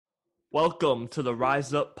Welcome to the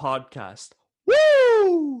Rise Up podcast.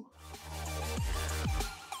 Woo!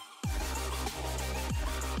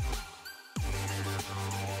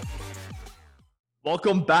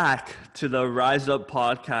 Welcome back to the Rise Up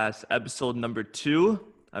podcast, episode number 2.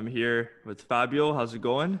 I'm here with Fabio. How's it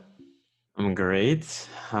going? I'm great.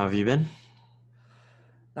 How have you been?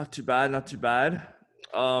 Not too bad, not too bad.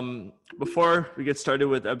 Before we get started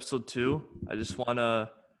with episode 2, I just want to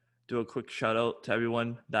do a quick shout out to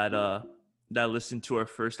everyone that listened to our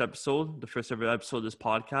first episode, the first ever episode of this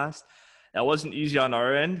podcast. That wasn't easy on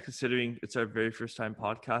our end, considering it's our very first time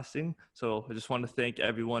podcasting. So I just want to thank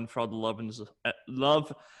everyone for all the love and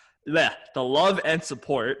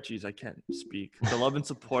support. Jeez, I can't speak. The love and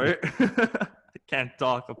support. I can't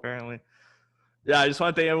talk apparently. Yeah, I just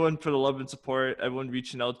want to thank everyone for the love and support. Everyone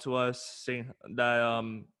reaching out to us, saying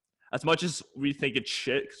that as much as we think it's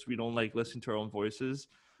shit because we don't like listen to our own voices,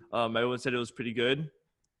 everyone said it was pretty good,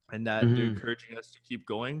 and that they're encouraging us to keep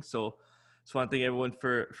going. So just want to thank everyone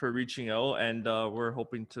for reaching out, and we're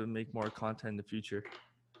hoping to make more content in the future.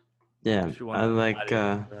 Yeah, I like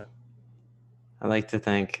to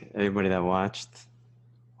thank everybody that watched.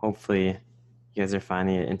 Hopefully you guys are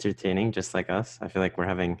finding it entertaining just like us. I feel like we're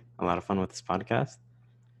having a lot of fun with this podcast.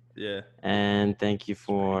 Yeah. And thank you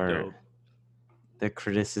for the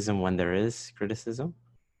criticism when there is criticism.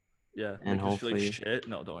 Yeah. And hopefully like shit.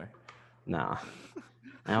 No, don't worry. No.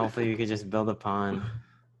 And hopefully we could just build upon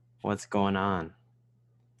what's going on.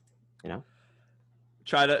 You know?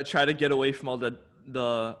 Try to get away from all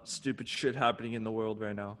the stupid shit happening in the world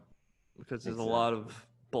right now. Because there's a lot of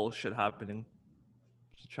bullshit happening.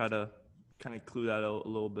 Just try to kind of clue that out a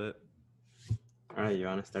little bit. All right, you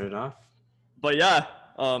want to start it off? But yeah,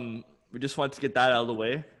 we just wanted to get that out of the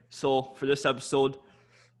way. So for this episode,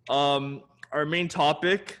 our main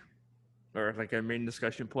topic, or like our main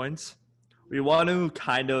discussion points, we want to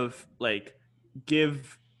kind of like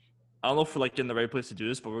give, I don't know if we're like in the right place to do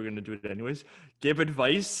this, but we're going to do it anyways, give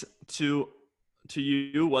advice to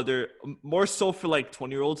you, whether more so for like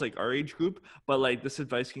 20-year-olds, like our age group, but like this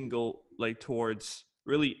advice can go like towards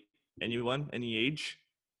really anyone, any age.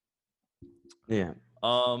 Yeah.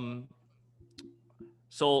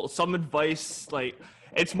 So some advice, like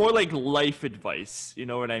it's more like life advice, you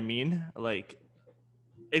know what I mean? Like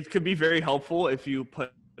it could be very helpful if you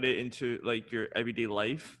put it into like your everyday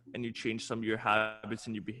life and you change some of your habits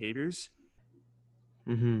and your behaviors.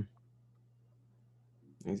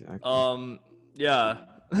 Exactly. Yeah.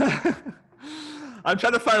 I'm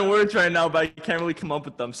trying to find words right now, but I can't really come up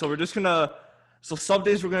with them. So we're just gonna. So some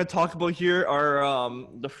things we're gonna talk about here are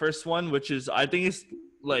the first one, which is I think is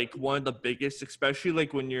like one of the biggest, especially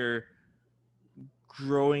like when you're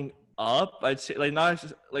growing up. I'd say like not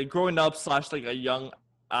just, like growing up / like a young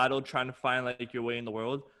adult trying to find like your way in the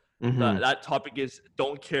world. That topic is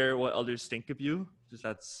don't care what others think of you, because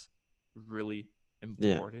that's really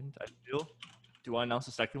important. I feel. Do you want to announce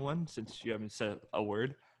the second one since you haven't said a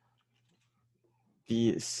word?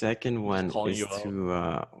 The second one is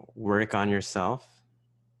to work on yourself.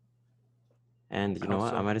 And you know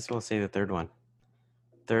what? I might as well say the third one.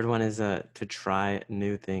 Third one is to try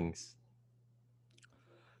new things.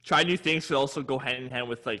 Try new things, but also go hand in hand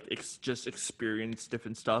with like just experience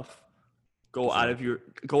different stuff. Go out of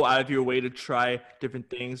your way to try different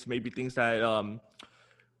things. Maybe things that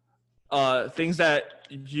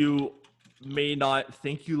you may not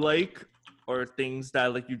think you like, or things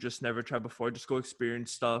that like you just never tried before. Just go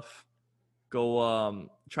experience stuff. Go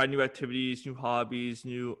try new activities, new hobbies,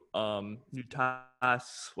 new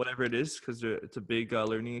tasks, whatever it is, because it's a big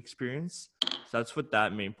learning experience. So that's what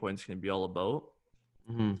that main point is going to be all about.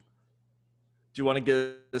 Do you want to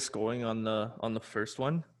get this going on the first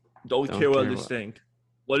one? Don't care what others think.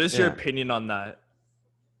 What is your opinion on that?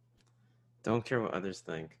 Don't care what others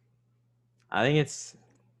think. I think it's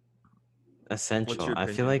essential. I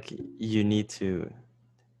feel like you need to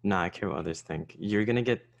not care what others think. You're gonna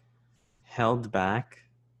get held back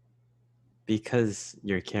because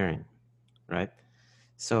you're caring, right?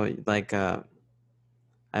 So like I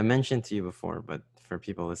mentioned to you before, but for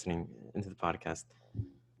people listening into the podcast,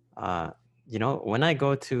 you know, when I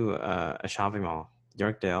go to a shopping mall,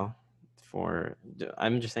 Yorkdale,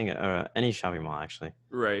 I'm just saying any shopping mall actually,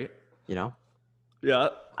 right? You know, yeah,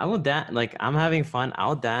 I will dance. Like I'm having fun.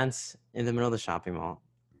 I'll dance in the middle of the shopping mall.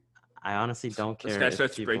 I honestly don't care. This guy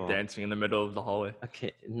starts break dancing in the middle of the hallway.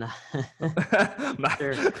 Okay, nah.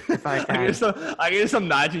 Sure, if I can. I can just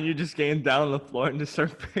imagine you just getting down on the floor and just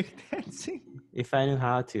start break dancing. If I knew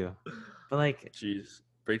how to, but like, jeez,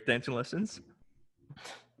 break dancing lessons.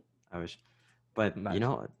 I wish, but you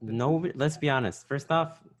know, nobody. Let's be honest. First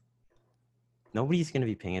off, nobody's gonna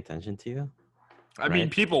be paying attention to you. I mean,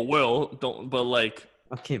 people will, but like.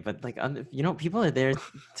 Okay, but like, people are there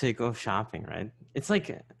to go shopping, right? It's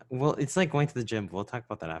like, well, it's like going to the gym. We'll talk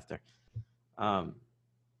about that after.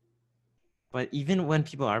 But even when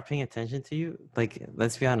people are paying attention to you, like,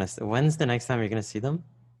 let's be honest, when's the next time you're gonna see them?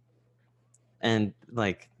 And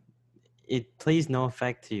like, it plays no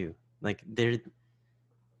effect to you. Like,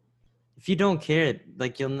 if you don't care,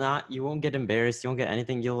 like, you won't get embarrassed. You won't get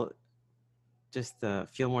anything. You'll just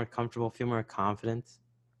feel more comfortable, feel more confident.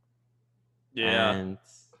 Yeah. And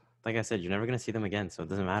like I said, you're never gonna see them again, so it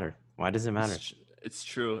doesn't matter. Why does it matter? It's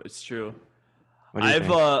true. It's true. What do you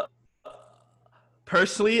think?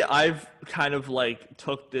 Personally, I've kind of like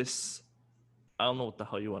took this, I don't know what the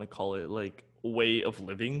hell you want to call it, like way of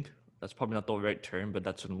living. That's probably not the right term, but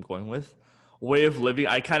that's what I'm going with. Way of living.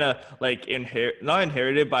 I kind of like not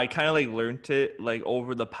inherited, but I kind of like learned it like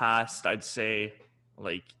over the past, I'd say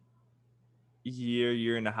like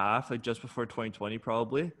year and a half, like just before 2020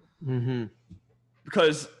 probably. Mm-hmm.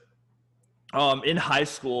 Because in high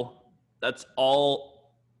school, that's all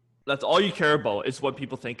you care about is what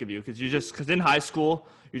people think of you. Because in high school,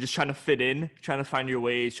 you're just trying to fit in, trying to find your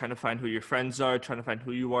ways, trying to find who your friends are, trying to find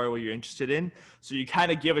who you are, what you're interested in. So you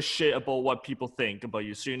kind of give a shit about what people think about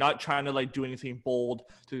you. So you're not trying to like do anything bold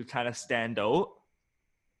to kind of stand out.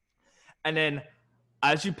 And then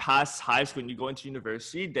as you pass high school and you go into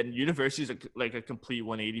university, then university is like a complete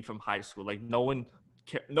 180 from high school. Like no one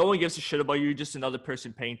gives a shit about you. You're just another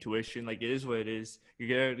person paying tuition. Like it is what it is. You're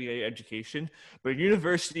getting an education. But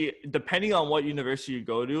university, depending on what university you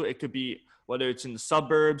go to, it could be whether it's in the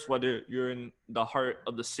suburbs, whether you're in the heart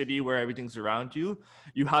of the city where everything's around you.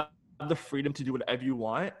 You have the freedom to do whatever you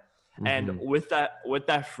want. Mm-hmm. And with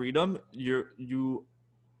that freedom,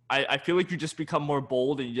 I feel like you just become more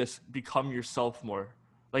bold and you just become yourself more.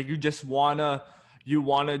 Like you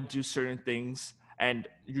wanna do certain things. And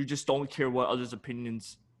you just don't care what others'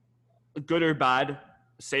 opinions, good or bad,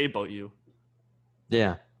 say about you.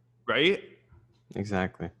 Yeah. Right?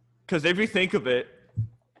 Exactly. Because if you think of it,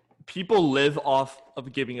 people live off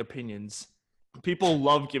of giving opinions. People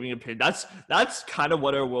love giving opinions. That's kind of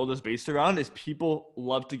what our world is based around, is people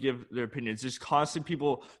love to give their opinions. There's constant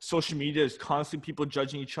people, social media is constant people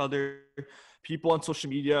judging each other. People on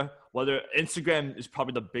social media, whether Instagram is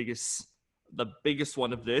probably the biggest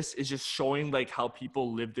one of this, is just showing like how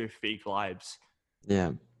people live their fake lives.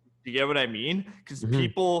 Yeah. You get what I mean? Because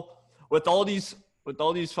people with all these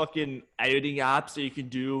fucking editing apps that you can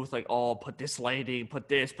do with like, oh, put this lighting, put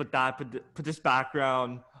this, put that, put this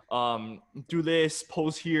background, do this,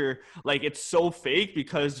 pose here. Like it's so fake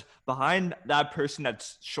because behind that person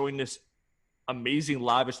that's showing this amazing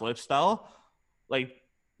lavish lifestyle, like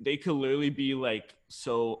they could literally be like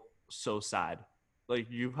so sad.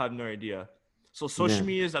 Like you have no idea. So social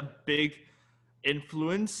media is a big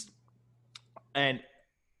influence and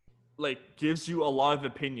like gives you a lot of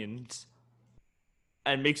opinions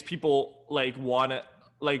and makes people like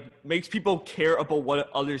makes people care about what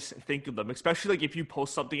others think of them, especially like if you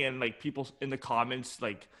post something and like people in the comments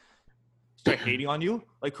like start hating on you.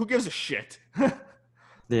 Like who gives a shit?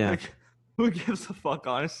 Yeah. Like, who gives a fuck,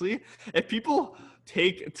 honestly? If people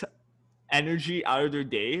take energy out of their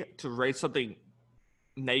day to write something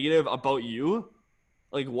negative about you,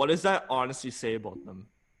 like what does that honestly say about them?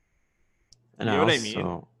 And you know what I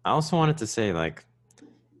mean? I also wanted to say, like,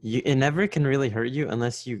 it never can really hurt you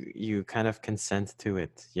unless you kind of consent to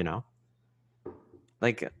it, you know?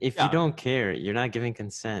 Like if you don't care, you're not giving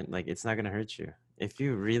consent, like it's not gonna hurt you. If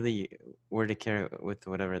you really were to care with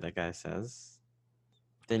whatever that guy says,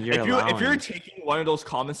 then if you're taking one of those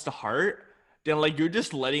comments to heart, then like you're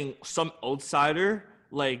just letting some outsider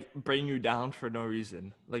like bring you down for no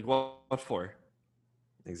reason. Like what for?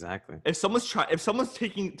 Exactly. If someone's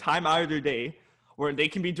taking time out of their day where they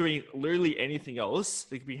can be doing literally anything else,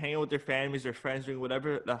 they could be hanging with their families, their friends, doing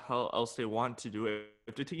whatever the hell else they want to do.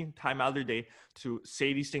 If they're taking time out of their day to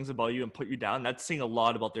say these things about you and put you down, that's saying a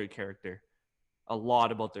lot about their character. A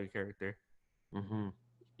lot about their character. Mm-hmm.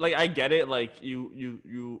 Like I get it. Like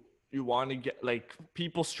you want to get, like,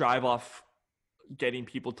 people strive off getting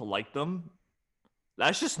people to like them.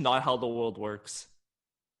 That's just not how the world works.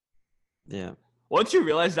 Yeah. Once you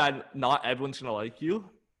realize that not everyone's gonna like you,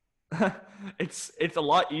 it's a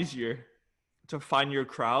lot easier to find your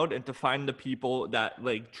crowd and to find the people that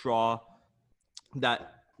like draw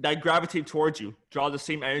that gravitate towards you, draw the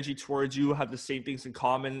same energy towards you, have the same things in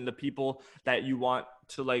common, the people that you want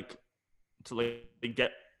to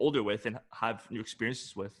get older with and have new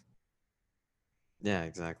experiences with. Yeah,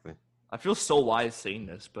 exactly. I feel so wise saying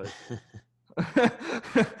this, but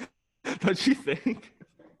don't you think?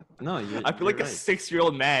 No, I feel you're like a right.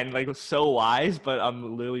 6-year-old man, like so wise, but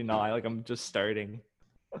I'm literally not. Like I'm just starting.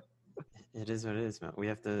 It is what it is, man. We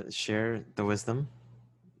have to share the wisdom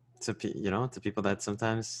to to people that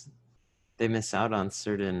sometimes they miss out on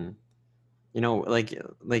certain,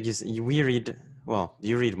 we read. Well,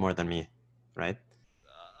 you read more than me, right?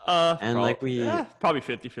 And Probably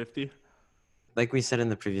 50-50. like we said in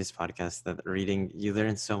the previous podcast, that reading, you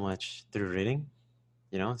learn so much through reading.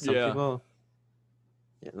 Some Yeah. people,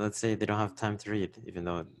 let's say they don't have time to read, even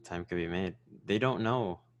though time could be made. They don't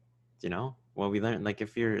know, what we learn. Like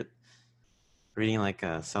if you're reading like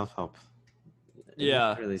a self-help, not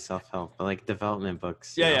Yeah. really self-help, but like development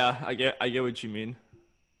books, Yeah. I get what you mean.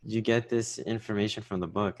 you get this information from the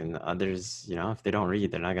book, and others, if they don't read,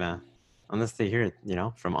 they're not gonna, unless they hear it,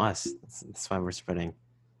 from us. That's why we're spreading.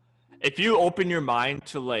 If you open your mind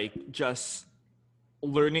to like just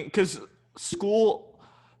learning, because school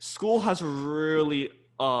has really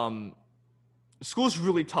school's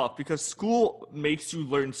really tough because school makes you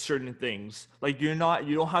learn certain things. Like you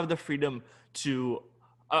don't have the freedom to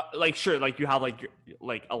like sure like you have like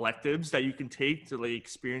like electives that you can take to like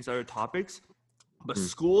experience other topics. But Hmm.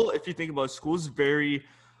 school, if you think about it, school is very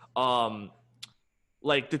um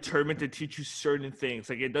like determined to teach you certain things.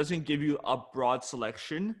 Like it doesn't give you a broad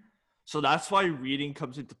selection. So that's why reading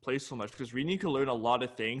comes into play so much, because reading can learn a lot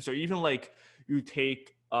of things, or even like you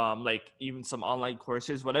take like even some online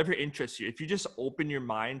courses, whatever interests you. If you just open your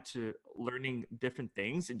mind to learning different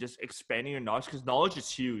things and just expanding your knowledge, because knowledge is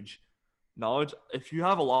huge. Knowledge, if you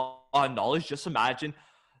have a lot of knowledge, just imagine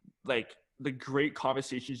like the great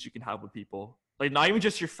conversations you can have with people, like not even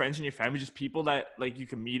just your friends and your family, just people that like you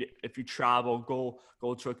can meet if you travel,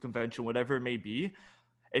 go to a convention, whatever it may be.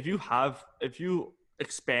 If you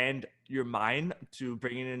expand your mind to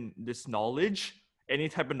bringing in this knowledge, any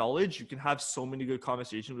type of knowledge, you can have so many good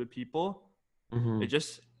conversations with people. Mm-hmm. You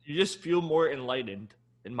just feel more enlightened,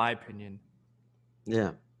 in my opinion.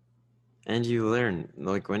 Yeah. And you learn,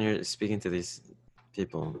 like when you're speaking to these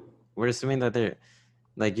people, we're assuming that they're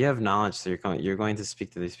like, you have knowledge, so you're going to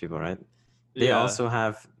speak to these people, right? They Yeah. also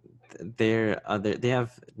have they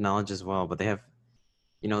have knowledge as well, but they have,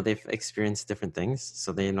 they've experienced different things,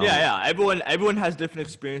 so they Yeah, know. yeah. Everyone has different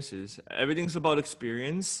experiences. Everything's about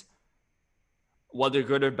experience, whether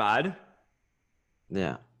good or bad,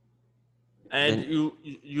 Yeah. and Then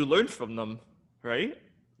you learn from them, right?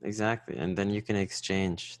 exactly, and then you can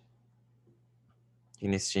exchange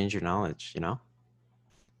your knowledge.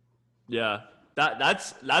 Yeah.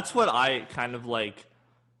 That's what I kind of like.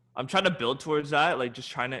 I'm trying to build towards that, like just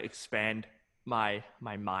trying to expand my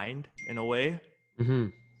mind in a way. Mm-hmm.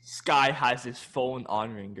 Sky has his phone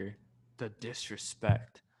on ringer. The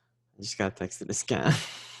disrespect. I just got texted a scam.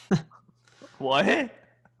 What?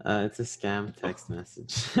 It's a scam text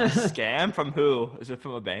message. A scam from who? Is it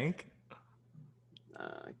from a bank?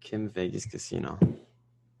 Kim Vegas Casino.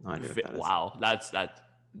 No idea what that is. Wow, that's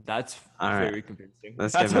All right, very convincing.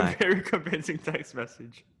 let's That's get a back. very convincing text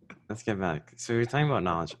message. Let's get back. So we were talking about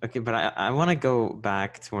knowledge. Okay, but I want to go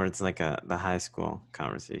back towards like the high school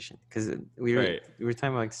conversation, because Right. we were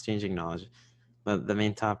talking about exchanging knowledge, but the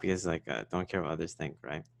main topic is like, don't care what others think,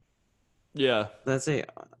 right? Yeah. Let's say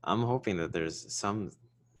I'm hoping that there's some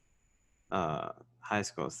high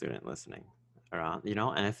school student listening around,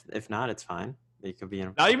 and if not, it's fine. They could be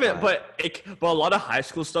in. Not even, but a lot of high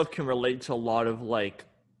school stuff can relate to a lot of like,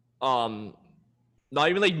 um, not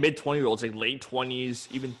even like mid-20-year-olds, like late 20s,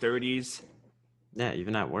 even 30s. Yeah,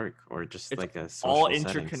 even at work or just It's like a all social settings.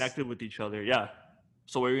 interconnected with each other. Yeah.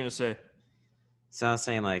 So what are you gonna say? So I was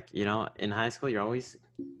saying, like, in high school, you're always,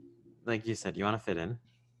 like you said, you want to fit in.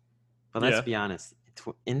 But let's Yeah. be honest,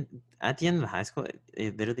 at the end of high school,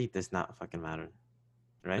 it literally does not fucking matter,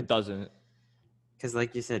 right? It doesn't. Because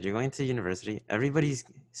like you said, you're going to university. Everybody's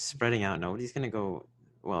spreading out. Nobody's gonna go.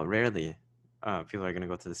 Well, rarely, people are gonna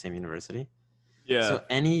go to the same university. Yeah. So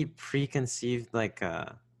any preconceived, like,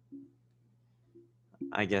 I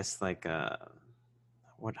guess, like, how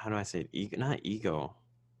do I say it? Ego, not ego,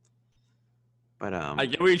 but I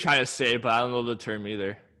get what you're trying to say, but I don't know the term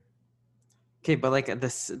either. Okay, but like the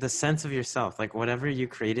sense of yourself, like whatever you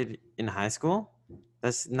created in high school,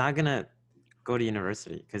 that's not gonna go to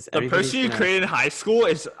university, because The everybody's person you gonna. created in high school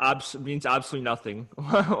means absolutely nothing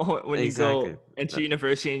when you Exactly. go into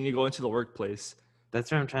university and you go into the workplace.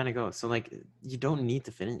 That's where I'm trying to go. So like, you don't need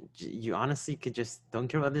to fit in. You honestly could just don't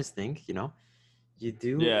care what others think. You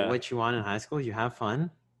do Yeah. what you want in high school. You have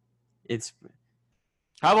fun. It's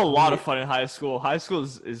I have a lot of fun in high school. High school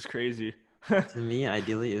is crazy. to me,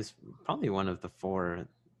 ideally, is probably one of the 4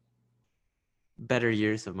 better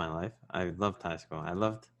years of my life. I loved high school. I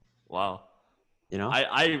loved. Wow. You know,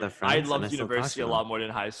 I the I friends, and I loved still talk university to a them. lot more than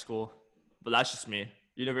high school, but that's just me.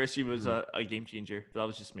 University was Mhm. a game changer. But that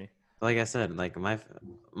was just me. Like I said, like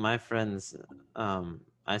my friends,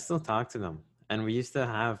 I still talk to them, and we used to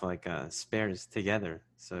have like spares together,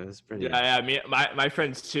 so it was Yeah, pretty. yeah. My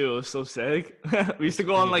friends too. It was so sick. we used It's to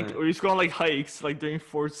go on pretty like lit. we used to go on like hikes like during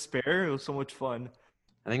fourth spare. It was so much fun.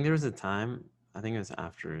 I think there was a time. I think it was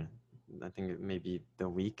after. I think maybe the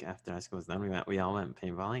week after high school was done. We all went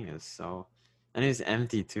paintballing. It was so, and it was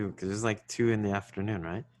empty too because it was like 2 in the afternoon,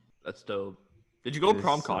 right? That's dope. Did you go It to was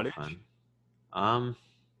prom so cottage? fun. Um,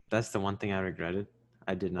 that's the one thing I regretted.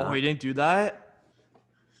 I did Oh, not. you didn't do that?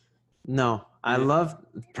 No, I Yeah. love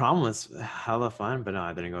prom was hella fun, but no,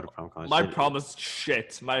 I didn't go to prom college. My prom was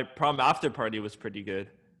shit. My prom after party was pretty good.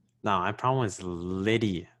 No, my prom was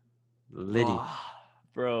litty, litty, Oh,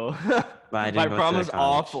 bro. but I My didn't go to prom the was cottage.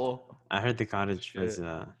 awful. I heard the cottage was Shit.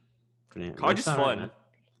 pretty. College It's is alright, fun. man.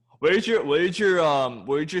 Where did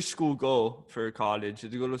your school go for college?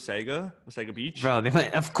 Did you go to Sega Beach? Bro, they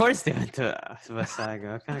went. Of course they went to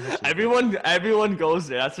Wasaga. What kind of question is that? Everyone goes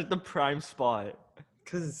there. That's like the prime spot.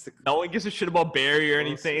 Cause it's No one gives a shit about Barry or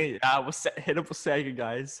closer. anything. Yeah, hit up Wasaga,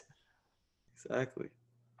 guys. Exactly.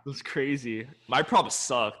 It was crazy. My prom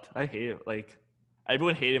sucked. I hate it. Like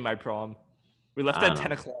everyone hated my prom. We left I at don't 10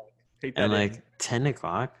 know. o'clock. Take that And in. like 10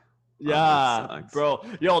 o'clock. Oh, that Yeah, sucks. bro.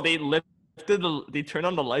 Yo, they turned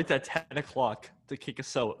on the lights at 10 o'clock to kick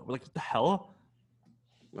us out. We're like, what the hell?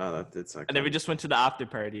 Wow, that did suck. And then we just went to the after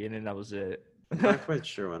party, and then that was it. I'm not quite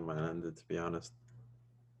sure when mine ended, to be honest.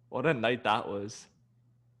 What a night that was.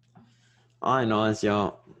 All I know is,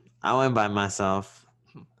 yo, I went by myself.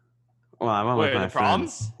 Well, I went with Wait, my the prom?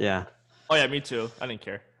 friends. Yeah, Oh yeah, me too. I didn't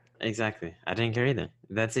care. exactly. I didn't care either.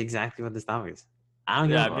 That's exactly what this topic is. I don't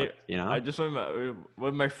Yeah, give a fuck, you know? I just went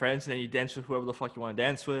with my friends, and then you dance with whoever the fuck you want to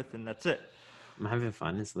dance with, and that's it. I'm having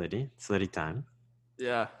fun. It's litty. It's litty time.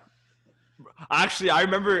 Yeah. Actually, I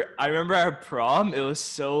remember our prom. It was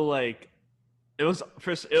so like, it was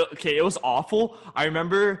first. It was awful. I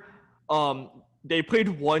remember, they played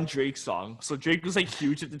one Drake song. So Drake was like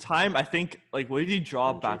huge at the time. I think like what did he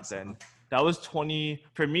drop One back Drake then? song. That was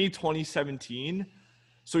 2017.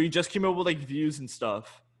 So he just came out with like views and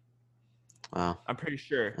stuff. Wow. I'm pretty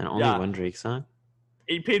sure. And only Yeah, one Drake song?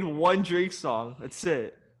 he played one Drake song. That's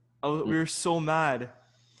it. We were so mad. And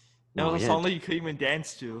it No, was a we song had. that you couldn't even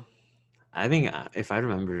dance to. I think if I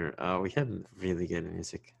remember, we had really good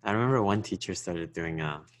music. I remember one teacher started doing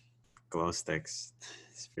glow sticks.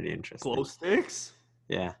 It's pretty interesting. Glow sticks?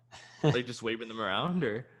 Yeah. Like just waving them around,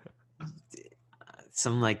 or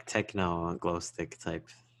Some like techno glow stick type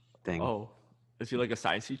thing. oh, is he like a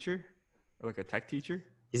science teacher or like a tech teacher?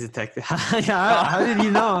 He's a tech. Yeah, how did he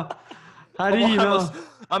know? How did you know?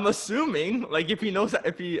 I'm assuming like if he knows that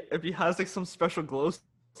if he has like some special glow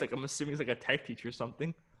stick, I'm assuming he's like a tech teacher or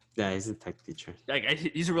something. Yeah, he's a tech teacher. Like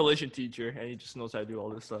he's a religion teacher and he just knows how to do all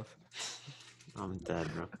this stuff. I'm dead,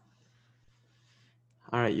 bro.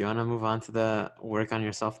 All right, you want to move on to the work on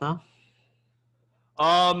yourself now?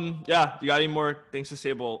 Yeah. You got any more things to say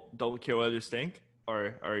about don't care what others think,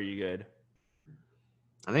 or are you good?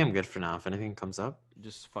 I think I'm good for now. If anything comes up, You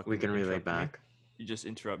just fucking we can relay interrupt me? back. You just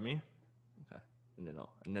interrupt me, okay, and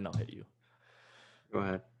then I'll hit you. Go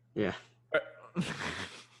ahead. Yeah.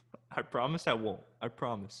 I promise I won't. I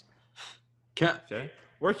promise. Okay. Okay.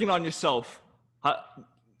 Working on yourself.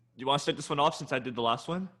 You want to start this one off since I did the last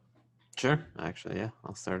one? Sure. Actually, yeah.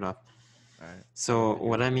 I'll start off. All right. So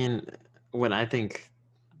what I mean, what I think,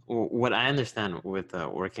 what I understand with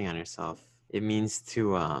working on yourself, it means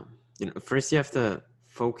to, first you have to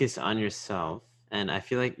focus on yourself. And I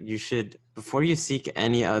feel like you should, before you seek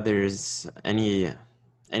anyone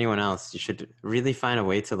else, you should really find a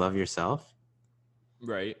way to love yourself.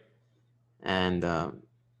 Right. And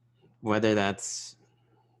whether that's,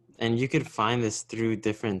 and you could find this through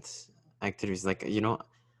different activities. Like,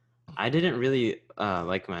 I didn't really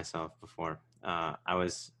like myself before. I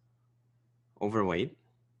was overweight,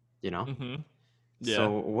 Mm-hmm. Yeah.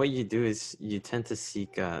 So what you do is you tend to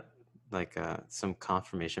seek some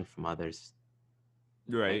confirmation from others.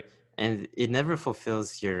 Right. And it never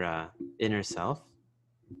fulfills your inner self,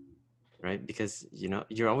 right? Because,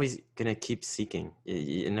 you're always going to keep seeking.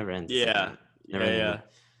 It never ends. Yeah. Never Yeah. ending.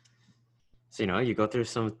 So, you go through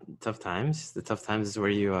some tough times. The tough times is where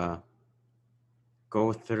you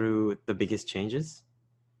go through the biggest changes.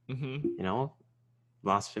 Mm-hmm.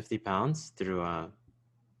 Lost 50 pounds through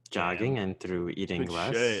jogging and through eating Good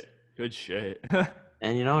less. shit. Good shit.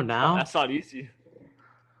 And, now That's not easy.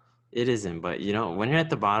 it isn't. But, when you're at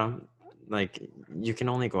the bottom, like, you can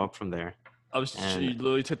only go up from there. You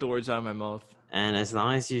literally took the words out of my mouth. And as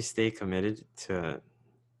long as you stay committed to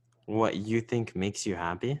what you think makes you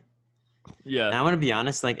happy. Yeah. And I want to be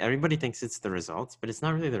honest, like everybody thinks it's the results, but it's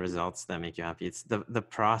not really the results that make you happy. It's the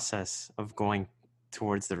process of going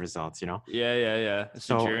towards the results, you know? Yeah. It's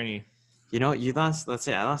the So, journey. you know, let's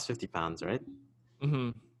say I lost 50 pounds, right?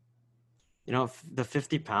 Mm-hmm. You know, the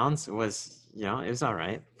 50 pounds was, you know, it was all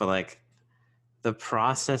right. But like the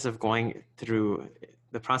process of going through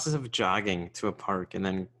the process of jogging to a park and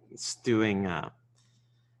then doing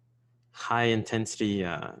high intensity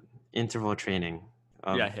interval training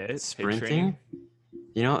of Yeah, hit sprinting, training.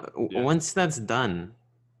 you know, Yeah. once that's done,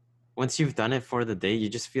 once you've done it for the day, you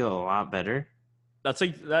just feel a lot better. That's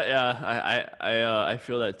like that. Yeah, I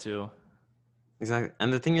feel that too. Exactly.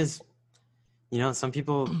 And the thing is, you know, some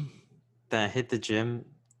people that hit the gym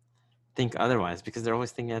think otherwise because they're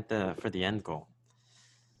always thinking for the end goal.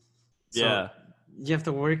 So Yeah. you have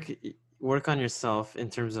to work on yourself in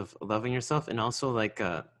terms of loving yourself and also like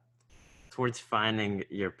towards finding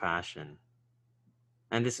your passion.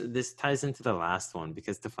 And this ties into the last one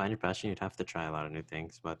because to find your passion you'd have to try a lot of new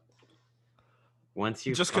things. But once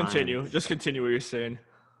you Just find continue. Just continue what you're saying.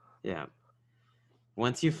 yeah,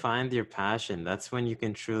 once you find your passion, that's when you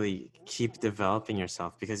can truly keep developing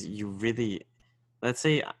yourself because you really let's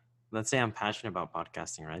say I'm passionate about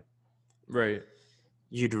podcasting, right? Right.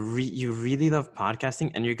 You really love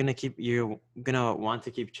podcasting and you're gonna want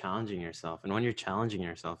to keep challenging yourself, and when you're challenging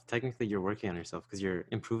yourself technically you're working on yourself because you're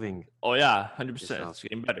improving Oh yeah, 100%. yourself. It's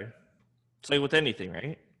getting better. It's like with anything,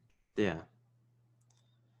 right? Yeah.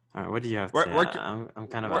 All right, what do you have to say? Work, work, I'm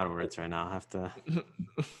kind of out work. of words right now. I have to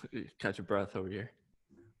Catch your breath over here.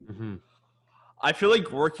 mm-hmm. I feel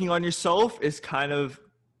like working on yourself is kind of,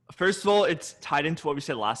 first of all, it's tied into what we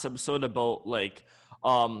said last episode about like,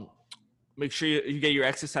 um, make sure you get your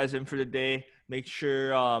exercise in for the day. Make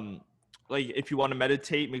sure, like if you want to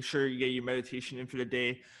meditate, make sure you get your meditation in for the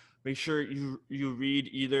day. Make sure you read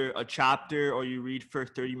either a chapter or you read for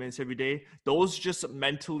 30 minutes every day. Those just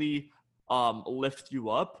mentally lift you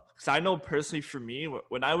up. Because I know personally for me,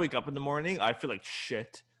 when I wake up in the morning, I feel like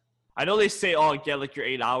shit. I know they say, oh, get like your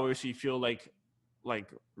 8 hours so you feel like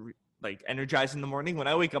like energized in the morning. When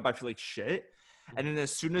I wake up, I feel like shit. And then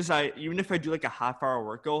as soon as even if I do like a half-hour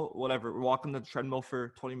workout, whatever, walk on the treadmill for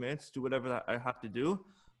 20 minutes, do whatever that I have to do,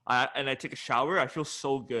 and I take a shower, I feel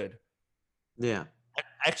so good. Yeah.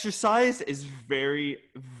 Exercise is very,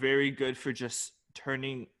 very good for just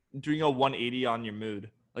doing a 180 on your mood.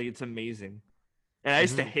 Like it's amazing. And I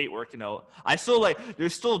used to Mm-hmm. hate working out. I still like,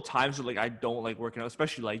 there's still times where like I don't like working out,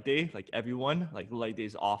 especially leg day. Like everyone, like leg day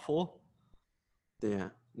is awful. Yeah.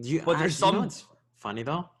 But there's Do you know some, what's funny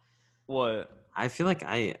though? what? I feel like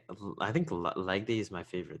I think leg day is my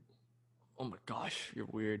favorite. Oh my gosh, you're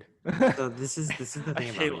weird. So this is the I thing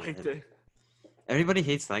about hate me. leg day. Everybody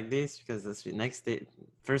hates leg days because this next day.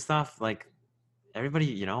 First off, like everybody,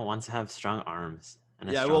 you know, wants to have strong arms and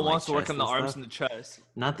a Yeah, strong everyone like wants to work chest on the and arms stuff. and the chest.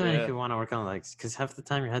 Not that many Yeah, people want to work on legs because half the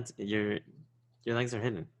time your legs are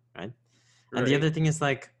hidden, right? And the right. other thing is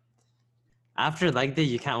like after leg day,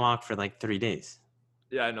 you can't walk for like 3 days.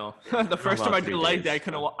 Yeah, I know. I The don't know first time about I did three leg day, days,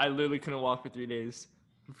 but I literally couldn't walk for 3 days.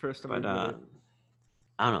 The first time I but did it.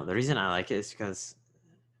 I don't know. The reason I like it is because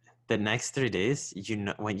the next 3 days, you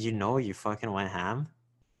know, when you know you fucking went ham,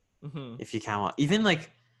 Hmm. if you can't walk, even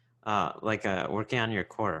like working on your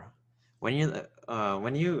core, when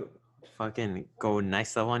you fucking go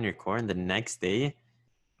next level on your core, and the next day,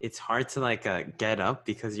 it's hard to like get up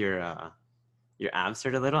because your abs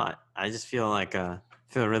hurt a little. I just feel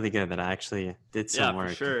really good that I actually did Yeah, some for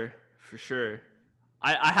work. sure, for sure.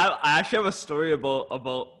 I actually have a story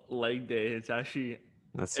about leg day. It's actually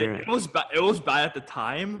Let's it, hear it. it was bad at the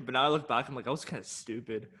time, but now I look back, I'm like I was kind of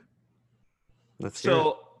stupid. Let's hear it.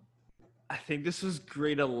 So I think this was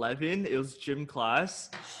grade 11. It was gym class,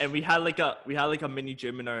 and we had like a mini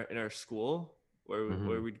gym in our school where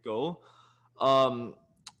Mm-hmm. we'd go, um,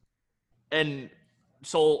 and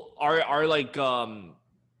so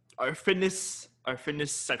our fitness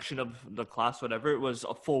section of the class, whatever, it was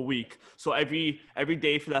a full week. So every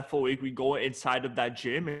day for that full week, we go inside of that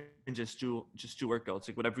gym and just do workouts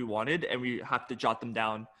like whatever we wanted, and we have to jot them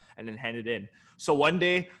down and then hand it in. So one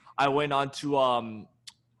day I went on to oh,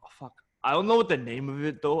 fuck, I don't know what the name of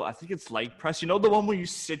it though. I think it's leg press. You know the one where you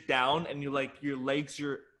sit down and you like your legs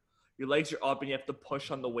are up and you have to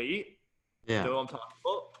push on the weight. You Yeah, know what I'm talking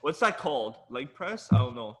about? What's that called? Leg press? I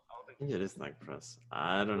don't know. I don't think I think it is leg press.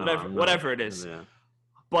 I don't know. whatever I'm not. whatever it is. Yeah.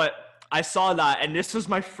 But I saw that, and this was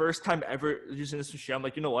my first time ever using this machine. I'm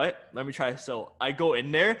like, you know what? Let me try it. So I go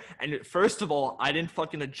in there, and first of all, I didn't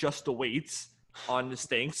fucking adjust the weights on this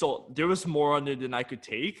thing, so there was more on there than I could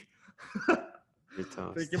take. You're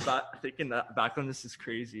toast. Thinking that back on this is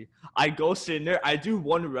crazy. I go sit in there, I do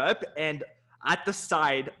 1 rep, and at the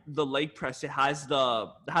side, the leg press, it has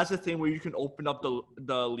the thing where you can open up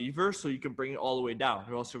the lever so you can bring it all the way down.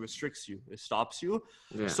 It also restricts you. It stops you.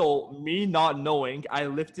 Yeah. So me not knowing, I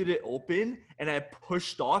lifted it open and I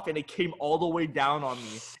pushed off and it came all the way down on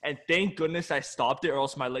me. And thank goodness I stopped it or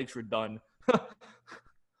else my legs were done.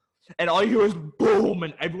 And all you hear was boom,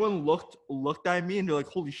 and everyone looked at me and they're like,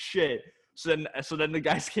 "Holy shit!" So then the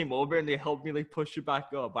guys came over and they helped me like push it back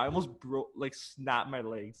up. I almost snapped my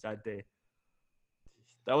legs that day.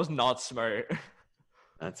 That was not smart.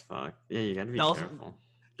 That's fucked. Yeah, you gotta be careful.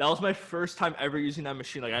 That was my first time ever using that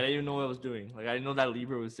machine. Like I didn't even know what I was doing. Like I didn't know that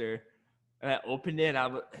lever was there, and I opened it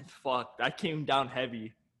and that came down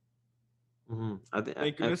heavy. Mm-hmm.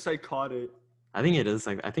 Thank goodness I caught it. I think it is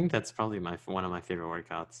like I think that's probably one of my favorite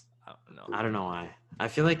workouts. I don't know why. I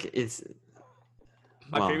feel like it's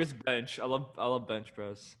my favorite's bench. I love bench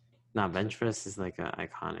press. Nah, bench press is like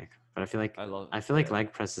iconic, but I feel like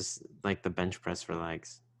leg press is like the bench press for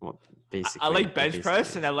legs. Well, basically. I like bench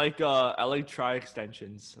press and I like tri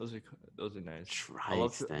extensions. Those are nice. Tri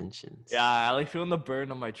extensions. Yeah, I like feeling the burn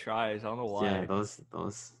on my tris. I don't know why. Yeah,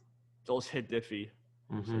 those hit diffy.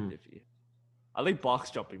 I like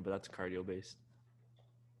box jumping, but that's cardio based.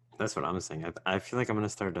 That's what I'm saying. I feel like I'm gonna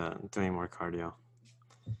start doing more cardio.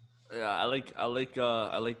 Yeah, I like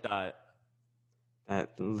that.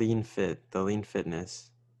 That the lean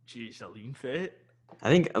fitness. Jeez, a lean fit. I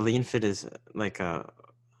think a lean fit is like a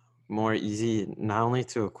more easy not only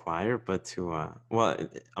to acquire but to well,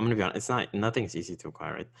 I'm gonna be honest. Nothing's easy to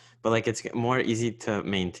acquire, right? But like it's more easy to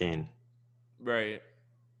maintain. Right.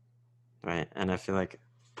 Right, and I feel like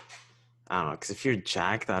I don't know, because if you're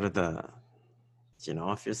jacked out of the. You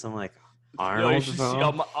know, if you're some like Arnold,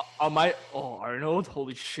 Arnold,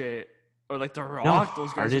 holy shit, or like The Rock. You know how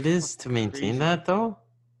hard it is to maintain that though,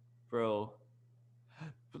 bro.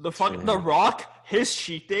 The Rock, his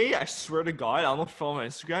cheat day. I swear to God, I don't know if you follow my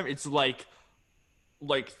Instagram. It's like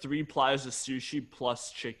 3 platters of sushi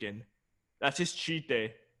plus chicken. That's his cheat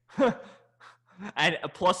day, and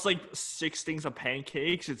plus like 6 things of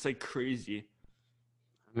pancakes. It's like crazy.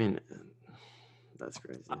 I mean, that's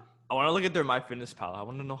crazy. I want to look at their MyFitnessPal. I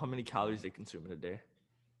want to know how many calories they consume in a day.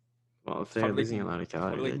 Well, if they're losing a lot of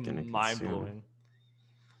calories, they're gonna mind blowing.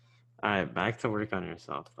 All right, back to work on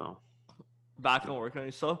yourself, though. Back on work on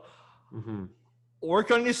yourself. Mm-hmm.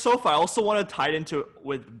 Work on yourself. I also want to tie it into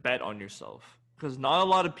with bet on yourself, because not a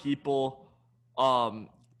lot of people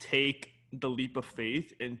take the leap of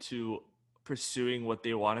faith into pursuing what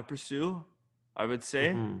they want to pursue. I would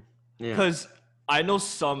say, because I know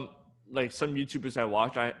some YouTubers I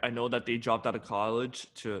watch, I know that they dropped out of college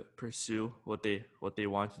to pursue what they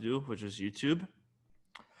want to do, which is YouTube.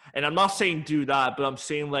 And I'm not saying do that, but I'm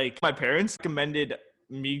saying like my parents recommended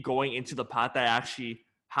me going into the path that I actually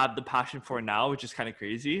have the passion for now, which is kind of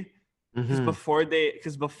crazy. Because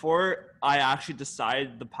before I actually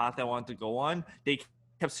decided the path I wanted to go on, they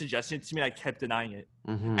kept suggesting it to me and I kept denying it.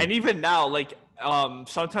 And even now, like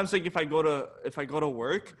sometimes like if I go to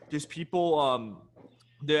work, there's people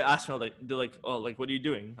they ask me they're like, oh, like what are you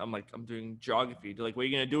doing? I'm like, I'm doing geography. They're like, what are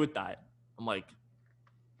you gonna do with that? I'm like,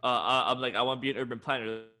 I want to be an urban planner.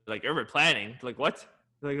 They're like, urban planning? They're like, what?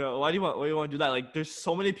 They're like, why do you want to do that? Like, there's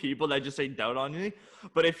so many people that just doubt on me.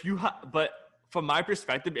 But but from my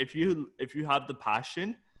perspective, if you have the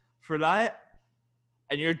passion for that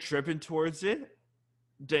and you're driven towards it,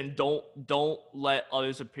 then don't let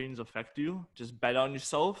others' opinions affect you. Just bet on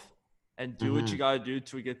yourself and do what you gotta do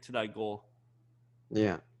to get to that goal.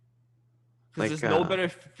 Yeah. Because there's no better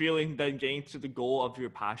feeling than getting to the goal of your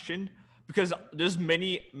passion. Because there's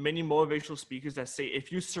many motivational speakers that say if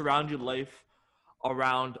you surround your life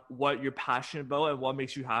around what you're passionate about and what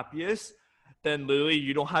makes you happiest, then literally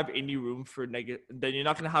you don't have any room for then you're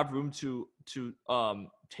not going to have room to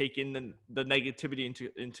take in the negativity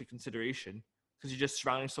into consideration, because you just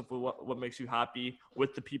surround yourself with what makes you happy,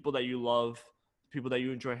 with the people that you love, people that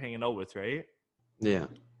you enjoy hanging out with, right? Yeah.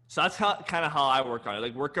 So that's kind of how I work on it.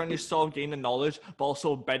 Like, work on yourself, gain the knowledge, but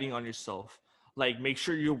also betting on yourself. Like, make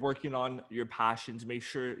sure you're working on your passions. Make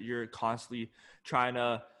sure you're constantly trying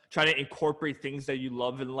to incorporate things that you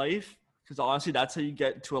love in life. Because honestly, that's how you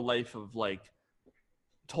get to a life of like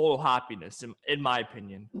total happiness, in my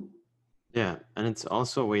opinion. Yeah, and it's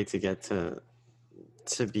also a way to get to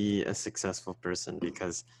be a successful person,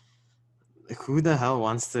 because who the hell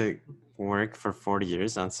wants to work for 40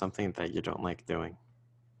 years on something that you don't like doing?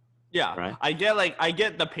 Yeah, right. I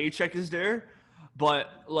get the paycheck is there,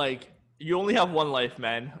 but like you only have one life,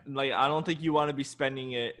 man. Like, I don't think you want to be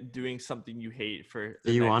spending it doing something you hate for Do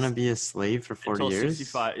the you want to next be a slave for 40 until years?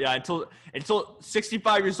 65. Yeah, until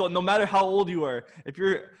 65 years old. No matter how old you are,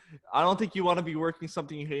 I don't think you want to be working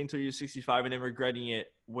something you hate until you're 65 and then regretting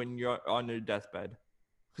it when you're on your deathbed.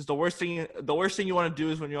 Because the worst thing you want to do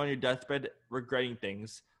is when you're on your deathbed regretting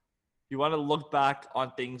things. You want to look back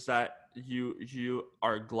on things that you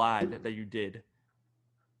are glad that you did.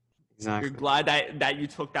 Exactly. You're glad that you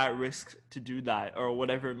took that risk to do that or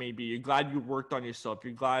whatever it may be. You're glad you worked on yourself.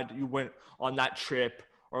 You're glad you went on that trip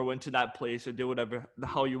or went to that place or did whatever the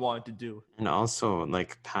hell you wanted to do. And also,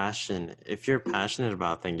 like, passion. If you're passionate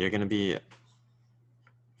about things, you're going to be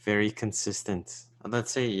very consistent.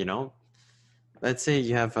 Let's say, let's say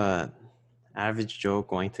you have a average Joe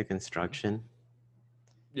going to construction.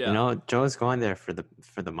 Yeah. Joe's going there for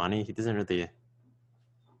the money. He doesn't really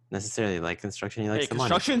necessarily like construction. He likes the money.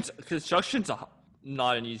 Construction's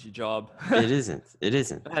not an easy job. It isn't. It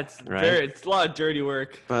isn't. That's right. It's a lot of dirty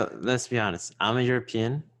work. But let's be honest. I'm a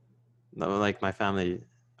European. Like my family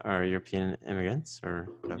are European immigrants or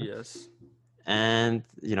whatever. Yes. And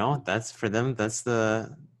that's for them. That's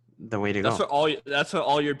the way to go. That's what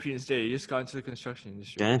all Europeans did. You just got into the construction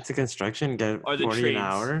industry. Get into construction. Get 40 an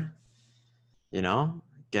hour.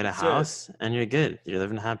 Get a house, and you're good. You're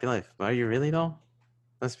living a happy life. But are you really though?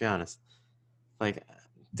 Let's be honest. Like,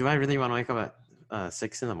 do I really want to wake up at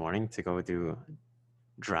 6 a.m. to go do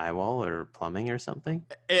drywall or plumbing or something?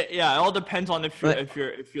 It all depends on if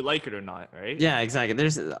you like it or not, right? Yeah, exactly.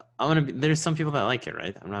 There's some people that like it,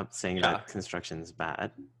 right? I'm not saying that construction is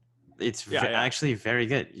bad. It's actually very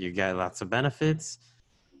good. You get lots of benefits.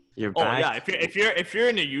 You're back. If you're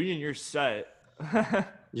in a union, you're set. You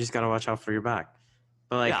just gotta watch out for your back.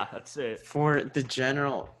 But that's it. For the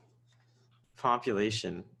general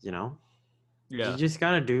population, you just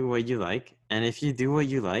gotta do what you like. And if you do what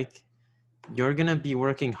you like, you're gonna be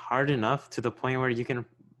working hard enough to the point where you can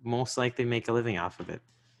most likely make a living off of it.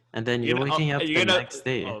 And then you're waking up the next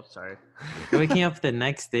day. Oh, sorry. You're waking up the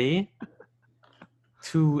next day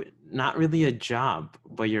to not really a job,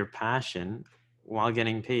 but your passion while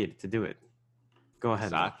getting paid to do it. Go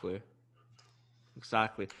ahead.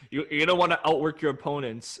 Exactly. You're gonna want to outwork your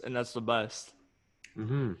opponents, and that's the best.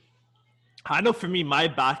 Mm-hmm. I know for me, my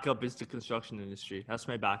backup is the construction industry. That's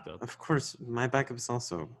my backup. Of course, my backup is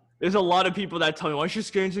also. There's a lot of people that tell me, why don't you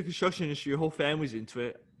just get into the construction industry? Your whole family's into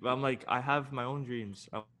it. But I'm like, I have my own dreams.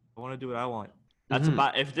 I want to do what I want. That's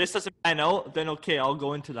about. If this doesn't pan out, then okay, I'll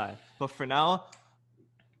go into that. But for now,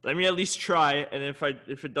 let me at least try. And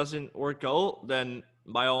if it doesn't work out, then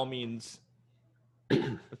by all means,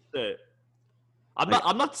 that's it. I'm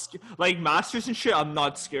not like masters and shit. I'm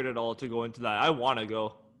not scared at all to go into that. I want to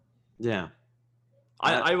go. Yeah.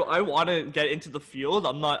 I want to get into the field.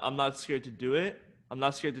 I'm not scared to do it. I'm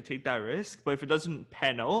not scared to take that risk. But if it doesn't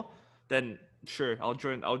pan out, then sure, I'll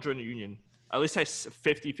join the union. At least I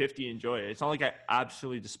 50-50 enjoy it. It's not like I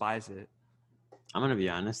absolutely despise it. I'm gonna be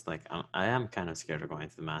honest. Like I am kind of scared of going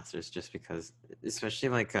to the masters just because, especially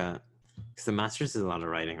because the masters is a lot of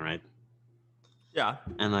writing, right? Yeah.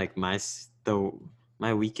 And like my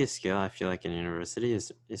weakest skill, I feel like in university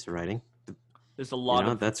is writing. There's a lot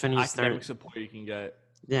of that's when you academic start support you can get.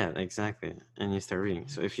 Yeah, exactly. And you start reading.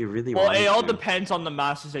 So if you really it all depends on the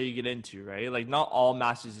masters that you get into, right? Like not all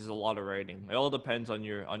masters is a lot of writing. It all depends on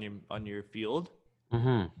your field.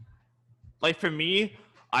 Mm-hmm. Like for me,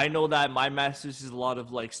 I know that my masters is a lot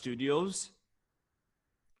of like studios.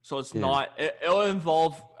 So it's not it'll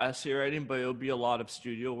involve essay writing, but it'll be a lot of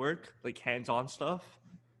studio work, like hands-on stuff.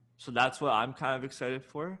 So that's what I'm kind of excited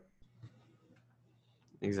for.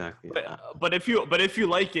 Exactly. But if you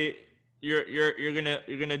like it, you're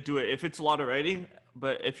gonna do it. If it's a lot of writing,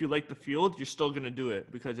 but if you like the field, you're still gonna do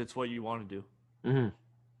it because it's what you want to do. Mm-hmm.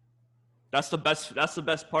 That's the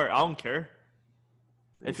best part. I don't care.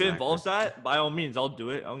 Exactly. If it involves that, by all means, I'll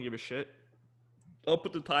do it. I don't give a shit. I'll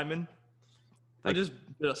put the time in. I just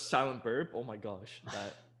did a silent burp. Oh my gosh,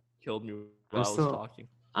 that killed me while I was talking.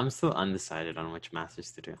 I'm still undecided on which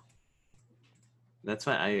masters to do. That's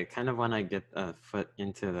why I kind of want to get a foot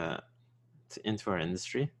into our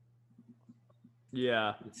industry.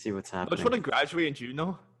 Yeah. Let's see what's happening. Don't you want to graduate in June,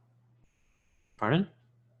 though? Pardon?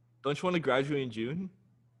 Don't you want to graduate in June?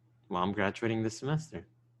 Well, I'm graduating this semester.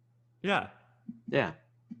 Yeah. Yeah.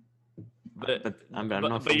 But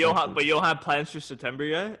you don't have plans for September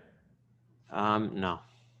yet? No.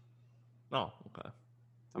 Oh, okay.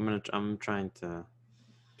 I'm trying to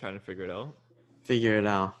figure it out. Figure it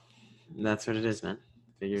out. That's what it is, man.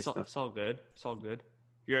 It's all good. It's all good.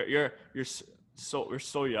 We're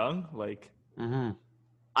so young. Like, mm-hmm.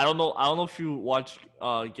 I don't know if you watch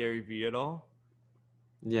Gary Vee at all.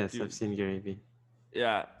 Yes, Dude. I've seen Gary Vee.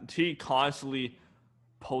 Yeah, he constantly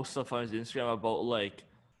posts stuff on his Instagram about like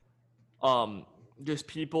just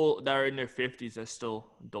people that are in their 50s that still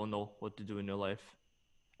don't know what to do in their life.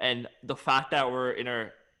 And the fact that we're in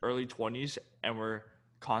our early 20s and we're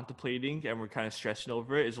contemplating and we're kind of stressing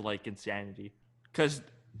over it is like insanity. Because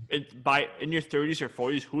in your 30s or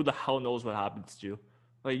 40s, who the hell knows what happens to you?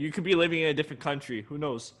 Like you could be living in a different country. Who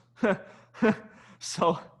knows?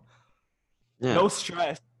 So Yeah, no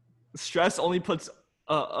stress. Stress only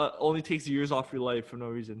takes years off your life for no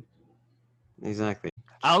reason. exactly.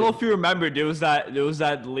 I don't know if you remember. There was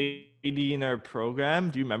that lady in our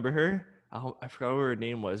program. Do you remember her? I forgot what her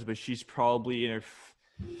name was, but she's probably in her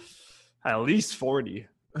at least 40.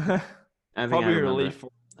 I think I Probably her remember. late 40s.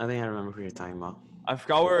 I think I remember who you're talking about. I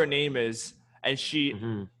forgot what her name is, and she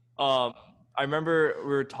Hmm. I remember we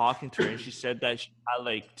were talking to her, and she said that she had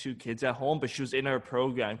like 2 kids at home, but she was in our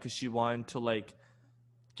program because she wanted to like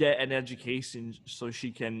get an education so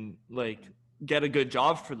she can like get a good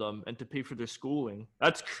job for them and to pay for their schooling.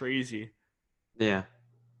 That's crazy. Yeah,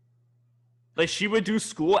 Like she would do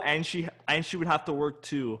school and she would have to work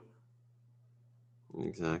too.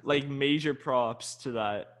 exactly. Like major props to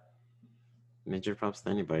that. Major props to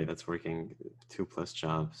anybody that's working 2+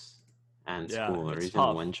 jobs and Yeah, school, or it's even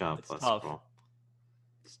tough. one job It's plus tough. school.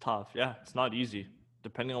 It's tough. Yeah, it's not easy.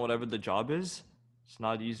 Depending on whatever the job is, it's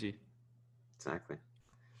not easy. Exactly.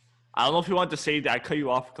 I don't know if you want to say that. I cut you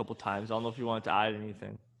off a couple times. I don't know if you wanted to add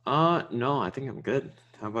anything. No, I think I'm good.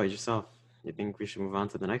 How about yourself? You think we should move on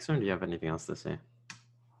to the next one? Do you have anything else to say?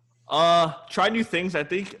 Try new things. I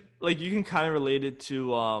think like you can kind of relate it to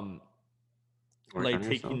Work like on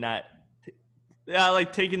yourself? yeah,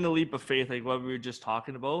 like taking the leap of faith, like what we were just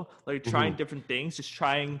talking about, like trying Mhm. different things, just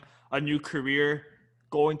trying a new career,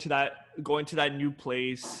 going to that new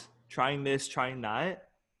place, trying this, trying that.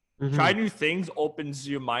 Try Mhm. new things opens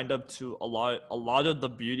your mind up to a lot of the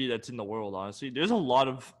beauty that's in the world. Honestly, there's a lot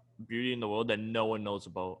of beauty in the world that no one knows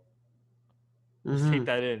about. Just take Mhm.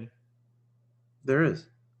 that in. There is.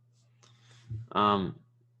 Um,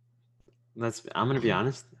 I'm gonna be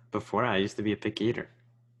honest. Before I used to be a picky eater.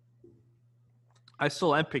 I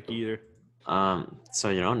still am picky eater, So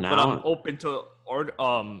but I'm now, open to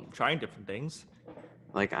trying different things.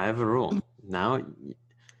 like, I have a rule. Now,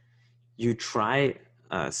 you try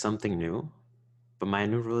something new, but my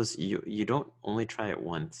new rule is you don't only try it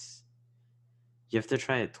once. You have to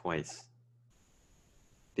try it twice.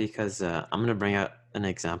 Because I'm gonna bring out an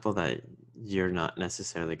example that you're not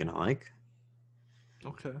necessarily gonna like.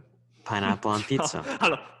 Okay. Pineapple on pizza. I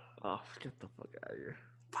don't. Oh, get the fuck out of here.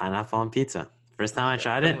 Pineapple on pizza. First time I Okay,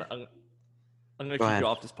 tried I'm it, gonna, I'm, I'm gonna go kick ahead. you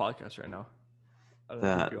off this podcast right now. I'm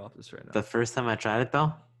gonna kick The you off this right now. the first time I tried it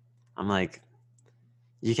though, I'm like,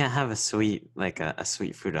 you can't have a sweet a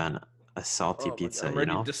sweet food on a salty Oh my God, pizza, I'm you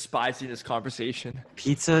already know? despising this conversation.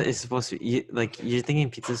 Pizza is supposed to like you're thinking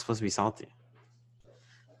pizza is supposed to be salty.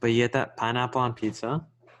 But you get that pineapple on pizza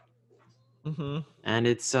Mm-hmm. and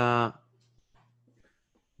it's I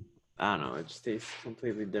don't know, it just tastes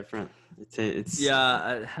completely different.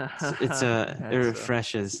 Yeah, It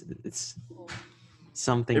refreshes. It's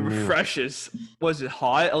something it new. refreshes. Was it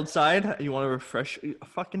hot outside? You want to refresh?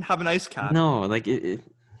 Fucking have an ice cap. No, like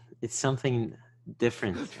it's something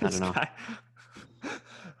different. I don't This know. guy.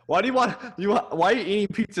 Why do you want Why are you eating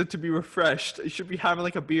pizza to be refreshed? You should be having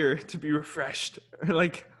like a beer to be refreshed, or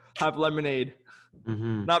like have lemonade,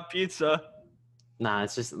 Hmm. not pizza. Nah,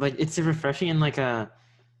 it's just like it's refreshing in like a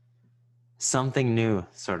something new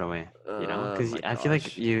sort of way, you know? Oh Because my I feel like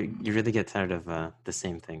gosh. you really get tired of the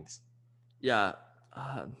same things. Yeah,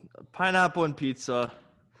 pineapple and pizza.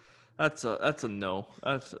 That's a no.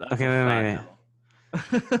 That's Okay, a fat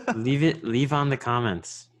wait. no. Leave on the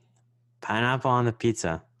comments. Pineapple on the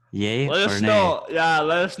pizza. Yay Let or us nay? know. Yeah,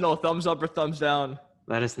 let us know. Thumbs up or thumbs down.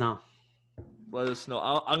 Let us know. Let us know.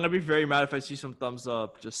 I'm gonna be very mad if I see some thumbs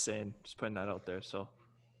up. Just saying. Just putting that out there. So,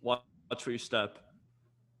 watch where you step.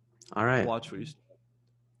 All right. Watch where you.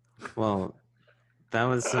 Well,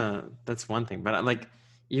 that's one thing. But like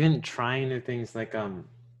even trying new things like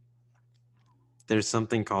there's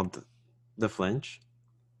something called the flinch.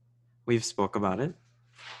 We've spoke about it.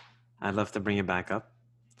 I'd love to bring it back up.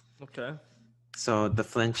 Okay. So the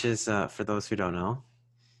flinch is, for those who don't know,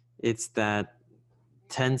 it's that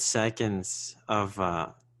 10 seconds of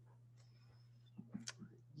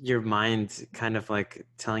your mind kind of like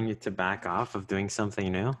telling you to back off of doing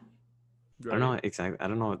something new. Right. I don't know exactly. I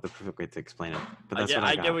don't know the perfect way to explain it, but that's what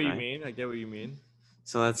I got. get what you Right? mean. I get what you mean.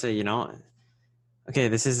 So let's say okay,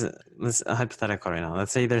 this is a hypothetical right now.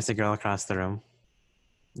 Let's say there's a girl across the room.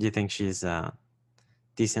 You think she's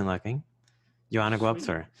decent looking. You want to go up to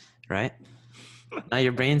Sweet. her, right? Now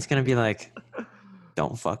your brain's gonna be like,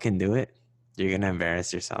 don't fucking do it. You're gonna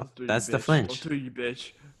embarrass yourself. Don't do it, That's you the bitch. flinch. Don't do it, you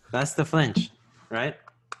bitch. That's the flinch, right?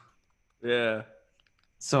 Yeah.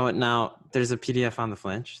 So now there's a PDF on the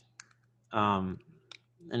flinch, and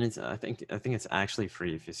it's I think it's actually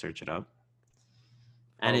free if you search it up.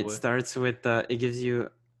 And it Probably. starts with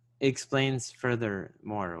it explains further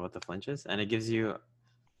more what the flinch is, and it gives you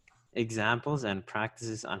examples and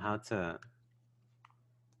practices on how to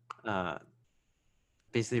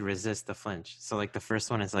basically resist the flinch. So like the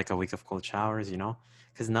first one is like a week of cold showers, you know,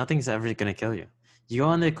 because nothing's ever gonna kill you. You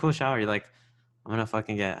go in the cool shower, you're like, I'm gonna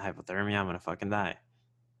fucking get hypothermia, I'm gonna fucking die.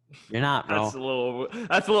 You're not, bro.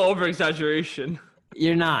 That's a little over exaggeration.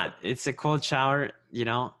 You're not. It's a cold shower, you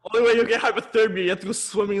know. Only way you'll get hypothermia, you have to go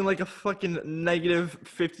swimming in like a fucking negative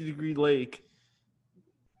 50-degree lake.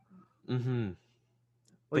 Mm-hmm.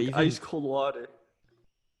 Like even, ice cold water.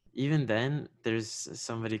 Even then, there's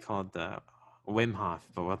somebody called Wim Hof,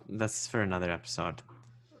 but that's for another episode,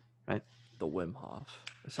 right? The Wim Hof.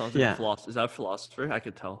 It sounds like a philosopher. Is that a philosopher? I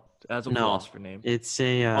could tell. It has a philosopher name. It's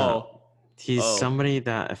a. He's somebody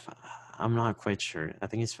that I'm not quite sure. I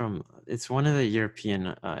think it's one of the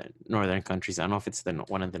European northern countries. I don't know if it's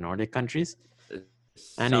one of the Nordic countries.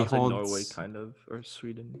 And he holds like Norway kind of, or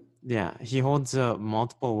Sweden. Yeah, he holds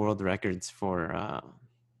multiple world records for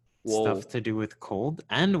stuff to do with cold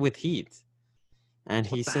and with heat. And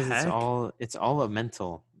he says it's all a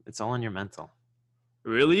mental. It's all in your mental.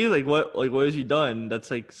 Really? Like what has he done? That's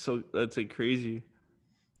like crazy.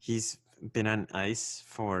 He's been on ice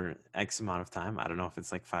for X amount of time. I don't know if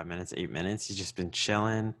it's like 5 minutes, 8 minutes. He's just been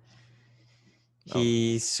chilling.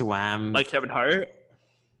 He swam like Kevin Hart.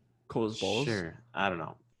 Cold as balls. Sure, I don't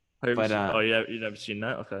know. But yeah, you never seen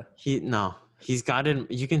that? Okay. He's got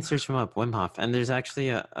it. You can search him up, Wim Hof, and there's actually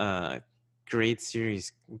a great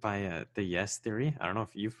series by the Yes Theory. I don't know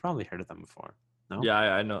if you've probably heard of them before. No. Yeah,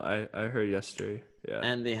 I know. I heard Yes Theory. Yeah.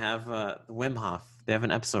 And they have Wim Hof. They have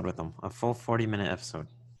an episode with them, a full 40-minute episode.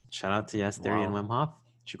 Shout out to Yes Theory and Wim Hof.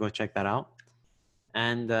 You should go check that out.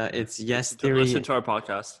 And it's Yes Theory. Listen to our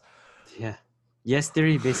podcast. Yeah. Yes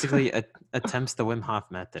Theory basically attempts the Wim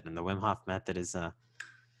Hof method, and the Wim Hof method is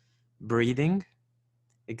breathing,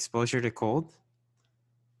 exposure to cold,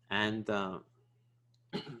 and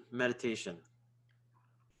meditation.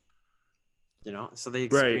 You know, so they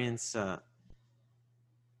experience.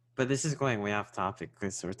 But this is going way off topic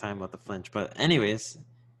because we're talking about the flinch. But anyways,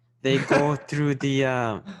 they go through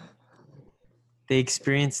the. They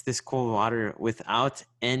experience this cold water without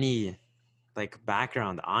any, like,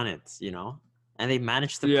 background on it, you know, and they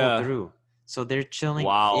manage to pull through. So they're chilling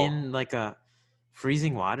in like a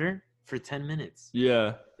freezing water for 10 minutes.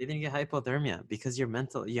 Yeah. They didn't get hypothermia because you're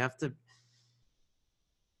mental. You have to.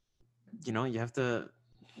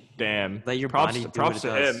 Damn. Let your body do props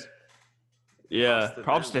what to it does. him. Yeah,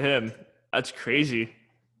 props to him. That's crazy.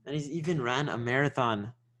 And he's even ran a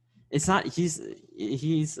marathon. It's not. He's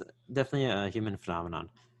definitely a human phenomenon,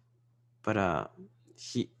 but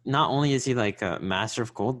he not only is he like a master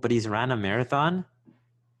of cold, but he's ran a marathon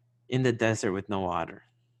in the desert with no water.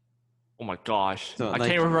 Oh my gosh! So, I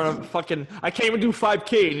can't even run a fucking. I can't even do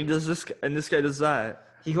 5K, and he does this, and this guy does that.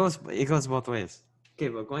 It goes both ways. Okay,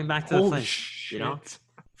 but going back to the flinch, you know,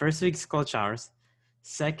 first week's cold showers.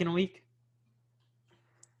 Second week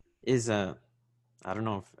is I don't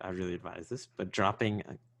know if I really advise this, but dropping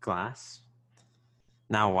a glass.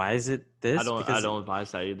 Now, why is it this? I don't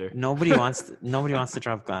advise that either. Nobody wants to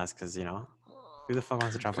drop glass because, you know, who the fuck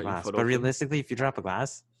wants to drop a glass? But realistically, if you drop a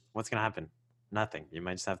glass, what's gonna happen? Nothing. You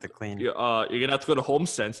might just have to clean. You're gonna have to go to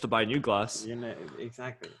HomeSense to buy new glass.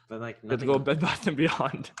 Exactly, but like you have to go Bed Bath and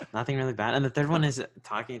Beyond. Nothing really bad. And the third one is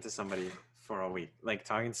talking to somebody for a week, like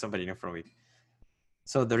talking to somebody new for a week.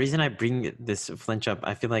 So the reason I bring this flinch up,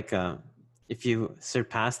 I feel like if you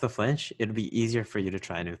surpass the flinch, it'll be easier for you to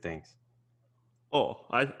try new things. Oh,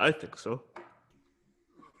 I think so.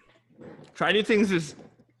 Try new things is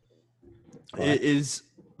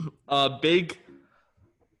a big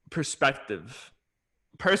perspective.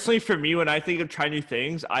 Personally, for me, when I think of trying new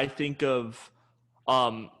things, I think of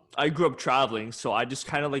I grew up traveling, so I just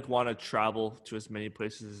kind of like want to travel to as many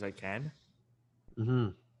places as I can. Mm-hmm.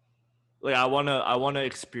 Like I wanna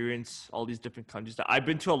experience all these different countries. I've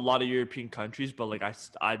been to a lot of European countries, but like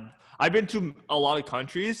I've been to a lot of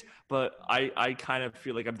countries, but I kind of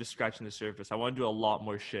feel like I'm just scratching the surface. I want to do a lot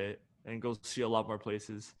more shit and go see a lot more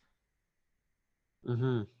places.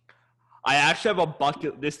 Mm-hmm. I actually have a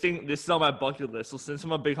bucket. This is on my bucket list. So since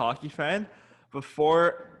I'm a big hockey fan,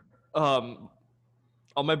 before on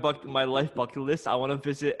my life bucket list, I want to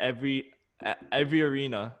visit every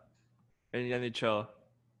arena in the NHL.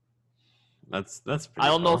 That's pretty I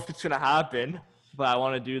don't know cool. if it's gonna happen, but I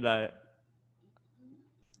want to do that.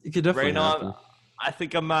 It could definitely Right now, happen. I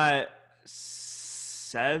think I'm at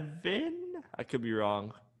 7. I could be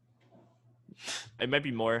wrong. It might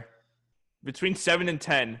be more. Between 7 and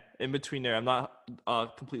 10, in between there. I'm not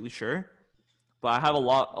completely sure, but I have a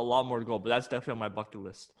lot more to go. But that's definitely on my bucket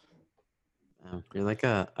list. You're like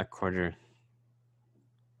a quarter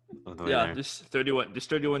of the way Yeah, there. there's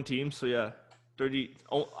 31 teams. So yeah, 30.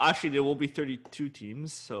 Oh, actually, there will be 32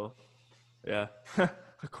 teams. So yeah,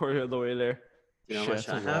 a quarter of the way there. You know how much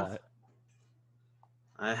I have?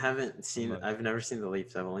 I haven't seen. I've never seen the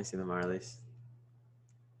Leafs. I've only seen the Marlies.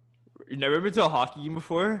 You never been to a hockey game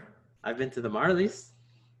before? I've been to the Marlies,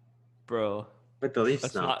 bro. but the Leafs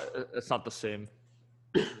It's not. It's not the same.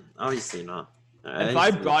 Obviously not. If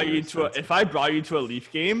I brought you to a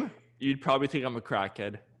Leaf game, you'd probably think I'm a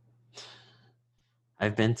crackhead.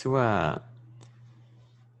 I've been to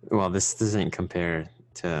well, this doesn't compare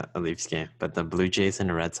to a Leafs game, but the Blue Jays and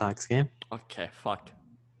the Red Sox game. Okay, fuck.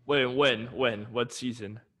 When? What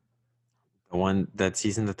season? That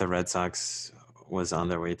season that the Red Sox was on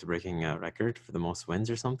their way to breaking a record for the most wins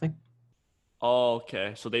or something. Oh,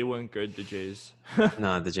 okay. So they weren't good, the Jays.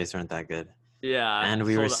 No, the Jays weren't that good. Yeah. And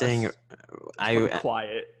we were saying,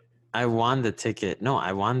 quiet. I won the ticket. No,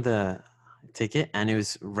 I won the ticket, and it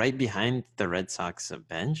was right behind the Red Sox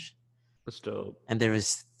bench. That's dope. And there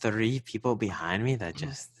was 3 people behind me that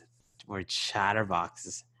just were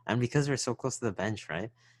chatterboxes. And because we're so close to the bench,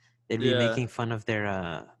 right? They'd be making fun of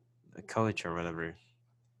their coach or whatever.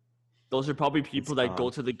 Those are probably people that go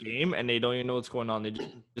to the game and they don't even know what's going on. They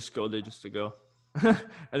just go there just to go. And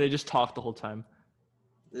they just talk the whole time.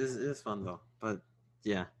 It is fun though. But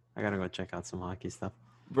yeah, I gotta go check out some hockey stuff.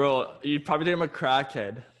 Bro, you'd probably think I'm a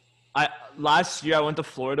crackhead. Last year I went to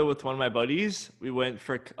Florida with one of my buddies. We went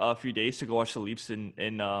for a few days to go watch the Leafs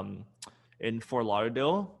in Fort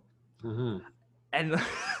Lauderdale. Mm-hmm. And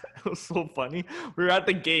it was so funny. We were at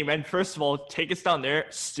the game, and first of all, tickets down there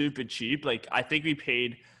stupid cheap. Like I think we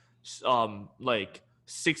paid like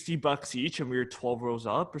 $60 each, and we were 12 rows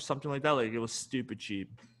up or something like that. Like it was stupid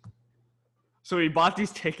cheap. So we bought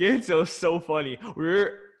these tickets. It was so funny. We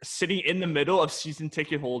were sitting in the middle of season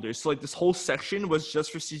ticket holders. So like this whole section was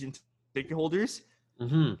just for season ticket holders.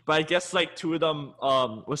 Mm-hmm. But I guess like 2 of them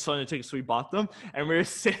was selling the tickets, so we bought them. And we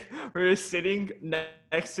were sitting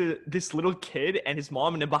next to this little kid and his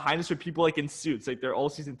mom, and then behind us were people like in suits, like they're all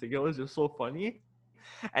season ticket holders. It was so funny.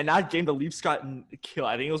 And that game, the Leafs got killed.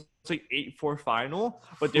 I think it was like 8-4 final,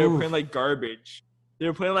 but they were playing like garbage.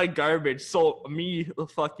 So me, the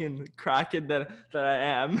fucking crackhead that I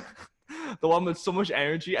am, the one with so much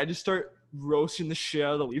energy, I just start roasting the shit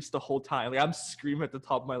out of the Leafs the whole time. Like I'm screaming at the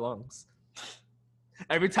top of my lungs.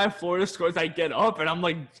 Every time Florida scores, I get up and I'm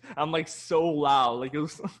like so loud. Like it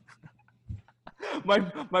was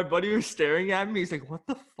my buddy was staring at me. He's like, "What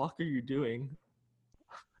the fuck are you doing?"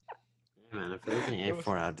 Man, if everything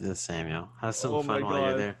 8-4, I'd do the same, yo. Have some fun while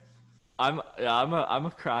you're there. I'm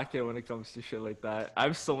a crackhead when it comes to shit like that. I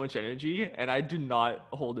have so much energy and I do not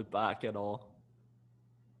hold it back at all.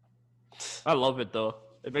 I love it though.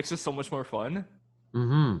 It makes it so much more fun.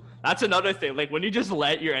 Mm-hmm. That's another thing. Like when you just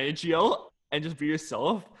let your energy out and just be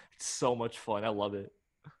yourself, it's so much fun. I love it.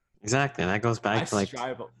 Exactly. And that goes back to like I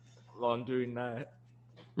strive on doing that.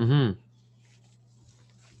 Mm-hmm.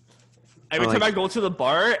 Every time I go to the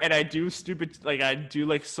bar and I do stupid, like I do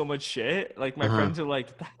like so much shit, like my friends are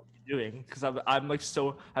like, "What are you doing?" Because I'm like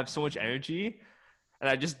I have so much energy, and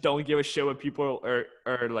I just don't give a shit what people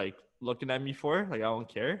are like looking at me for. Like I don't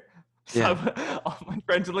care. So all my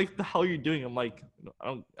friends are like, "The hell are you doing?" I'm like,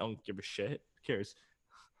 I don't give a shit. Who cares?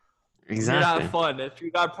 Exactly. You're not fun. If you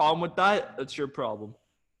got a problem with that, that's your problem.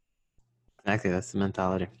 Exactly. That's the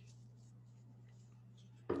mentality.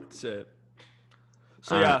 That's it.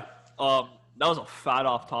 So yeah. That was a fat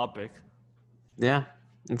off topic. Yeah,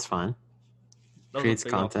 it's fine. Creates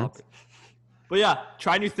content. But yeah,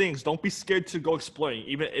 try new things. Don't be scared to go exploring,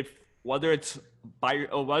 even if whether it's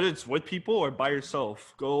with people or by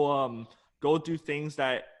yourself. Go do things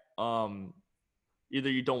that either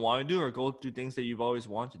you don't want to do or go do things that you've always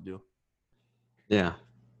wanted to do. Yeah.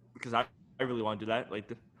 Because I really want to do that.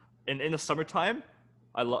 Like in the summertime,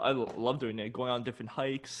 I love doing it. Going on different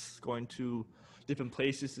hikes, going to different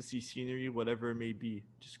places to see scenery, whatever it may be.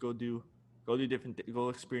 Just go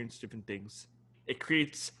experience different things. It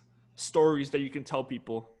creates stories that you can tell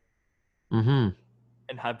people and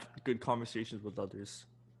have good conversations with others.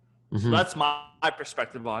 So that's my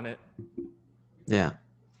perspective on it. Yeah.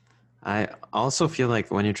 I also feel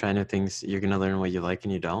like when you try new things, you're going to learn what you like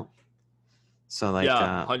and you don't. So like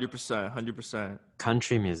 100%.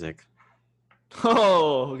 Country music.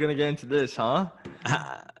 Oh, we're gonna get into this, huh?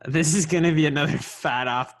 This is gonna be another fat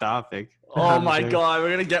off topic. Oh my god,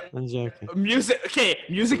 we're gonna get I'm joking. music. Okay,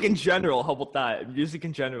 music in general. How about that? Music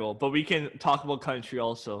in general, but we can talk about country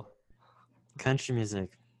also. Country music.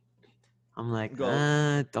 I'm like, Go.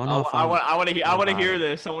 don't know if I'm. I want to hear. I want to hear it.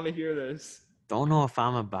 this. I want to hear this. Don't know if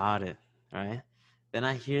I'm about it, right? Then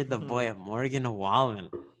I hear the Mhm. boy Morgan Wallen.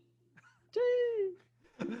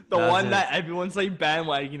 The one that everyone's like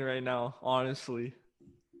bandwagoning right now, honestly.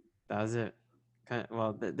 That was it.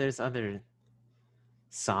 Well, there's other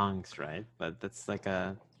songs, right? But that's like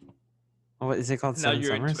what is it called? Now Seven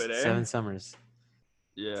you're Summers. into it, eh? 7 Summers.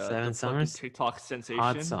 Yeah. 7 Summers. TikTok sensation.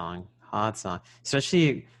 Hot song. Hot song.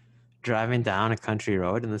 Especially driving down a country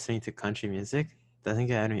road and listening to country music. Doesn't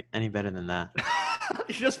get any better than that.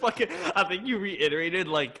 You just fucking. I think you reiterated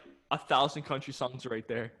like 1,000 country songs right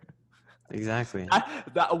there. Exactly.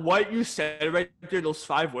 That what you said right there, those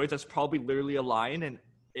 5 words, that's probably literally a line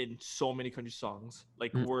in so many country songs,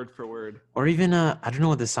 like word for word. Or even I don't know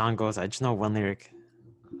what the song goes. I just know one lyric.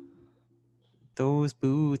 Those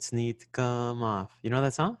boots need to come off. You know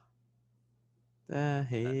that song? The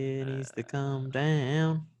head needs to come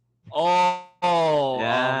down. Oh.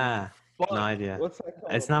 Yeah. No idea. What's that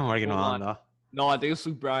called? It's not Morgan Wallen though. No, I think it's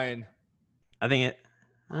Luke Bryan. I think it.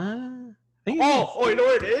 Oh, you know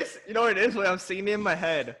what it is? You know what it is? Wait, I'm singing it in my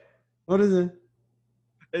head. What is it?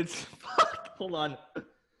 It's hold on.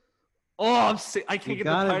 Oh, I can't get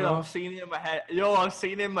the title. I'm singing it in my head. Yo, I'm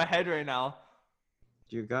singing it in my head right now.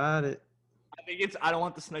 You got it. I think it's I Don't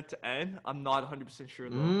Want This Night to End. I'm not 100% sure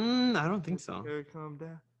though. I don't think so. Here, come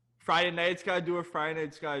down. Friday night's gotta do what Friday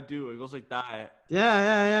night's gotta do. It goes like that.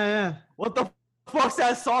 Yeah. What the fuck's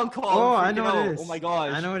that song called? Oh, I know what it is. Oh my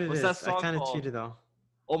gosh. I know what it is. What's that song I kind of called? cheated though.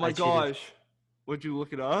 Oh my gosh. Would you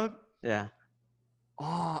look it up? Yeah.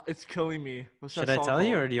 Oh, it's killing me. What's Should that I song tell called?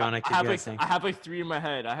 you, or do you want to keep guessing? I have like 3 in my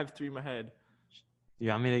head. You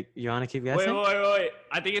want me to? You want to keep guessing? Wait.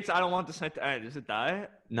 I think it's I Don't Want This Night to End. Is it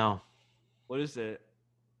that? No. What is it?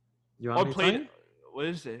 You want me to tell you? What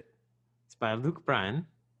is it? It's by Luke Bryan.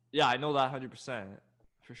 Yeah, I know that 100%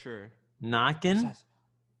 for sure. Knockin'.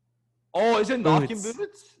 Oh, is it Knockin'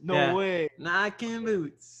 Boots? No way. Knockin'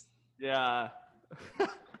 Boots. Yeah.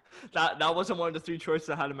 that wasn't one of the 3 choices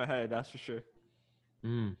I had in my head. That's for sure.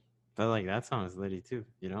 But like that song is litty too.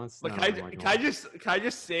 You know. It's but can I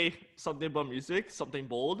just say something about music? Something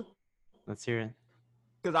bold. Let's hear it.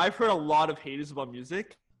 Because I've heard a lot of haters about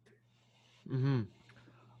music.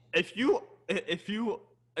 If you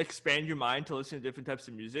expand your mind to listen to different types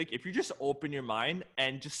of music, if you just open your mind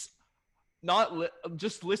and just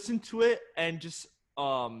just listen to it and just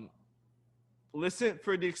listen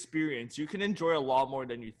for the experience, you can enjoy a lot more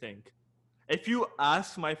than you think. If you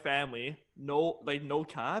ask my family, no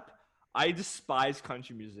cap, I despise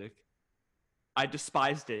country music. I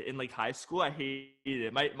despised it in like high school. I hated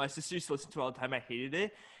it. My sister used to listen to it all the time. I hated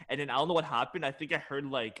it. And then I don't know what happened. I think I heard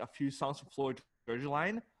like a few songs from Florida Georgia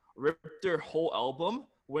Line, ripped their whole album,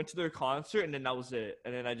 went to their concert, and then that was it.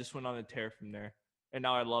 And then I just went on a tear from there. And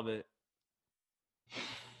now I love it.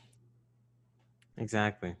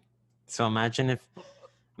 Exactly. So imagine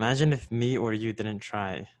if me or you didn't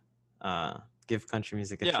try give country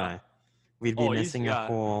music a try. We'd be missing a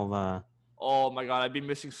whole oh my god, I'd be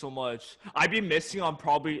missing so much. I'd be missing on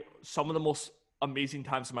probably some of the most amazing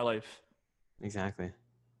times of my life. Exactly.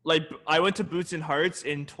 Like I went to Boots and Hearts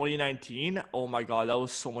in 2019. Oh my god, that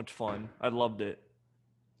was so much fun. I loved it.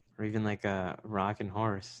 Or even like a Rockin'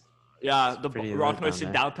 Horse. Yeah, the Rockin' Horse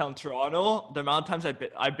in downtown Toronto. The amount of times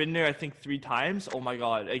I've been there, I think 3 times. Oh my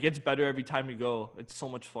god, it gets better every time you go. It's so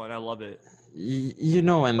much fun. I love it. You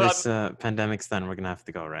know, when this pandemic's done, we're gonna have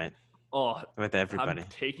to go, right? Oh, with everybody. I'm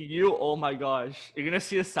taking you. Oh my gosh, you're gonna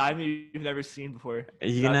see a side of me you've never seen before. Are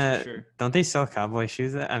you gonna? Sure. Don't they sell cowboy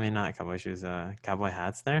shoes? I mean, not cowboy shoes. Cowboy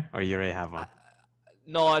hats there, or you already have one?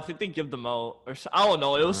 No, I think they give them out. Or I don't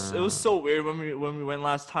know. It was so weird when we went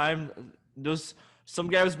last time. Some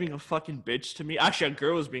guy was being a fucking bitch to me. Actually, a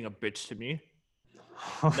girl was being a bitch to me.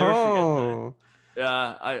 Oh.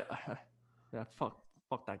 Yeah, fuck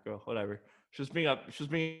that girl. Whatever. She was being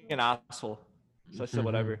an asshole. So I said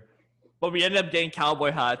whatever. But we ended up getting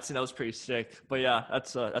cowboy hats, and that was pretty sick. But yeah,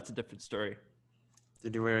 that's a different story.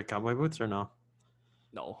 Did you wear cowboy boots or no?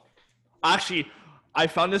 No. Actually, I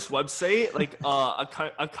found this website, like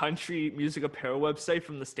a country music apparel website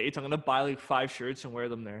from the States. I'm gonna buy like 5 shirts and wear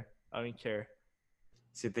them there. I don't care.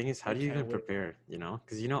 See, the thing is, how do you even prepare? You know,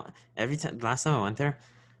 because every time last time I went there,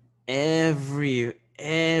 every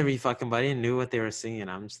fucking buddy knew what they were singing.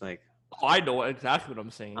 I'm just like, oh, I know exactly what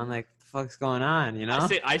I'm saying. I'm like, the fuck's going on? You know?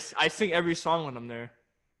 I sing every song when I'm there.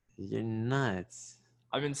 You're nuts.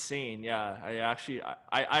 I'm insane. Yeah, I actually,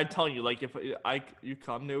 I tell you, like, if you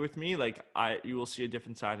come there with me, like, you will see a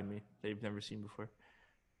different side of me that you've never seen before.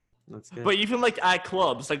 That's good. But even like at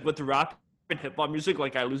clubs, like with the rap and hip hop music,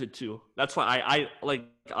 like I lose it too. That's why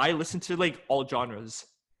I listen to like all genres.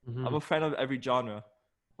 Mm-hmm. I'm a fan of every genre.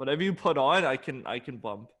 Whatever you put on, I can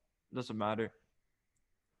bump. It doesn't matter.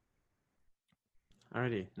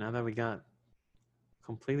 Alrighty, now that we got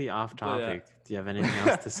completely off But, topic, do you have anything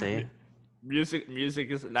else to say? Music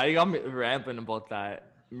is now you got me rambling about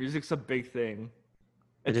that. Music's a big thing.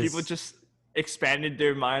 If people just expanded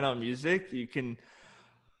their mind on music, you can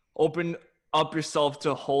open up yourself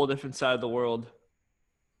to a whole different side of the world.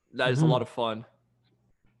 That is a lot of fun.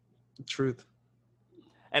 Truth.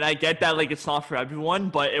 And I get that, like, it's not for everyone,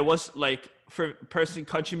 but it was like for personally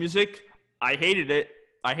country music, I hated it.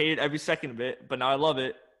 I hated every second of it, but now I love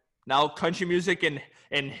it. Now country music and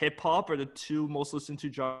hip hop are the two most listened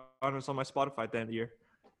to genres on my Spotify at the end of the year.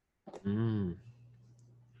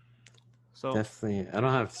 So definitely, I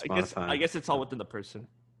don't have Spotify. I guess it's all within the person.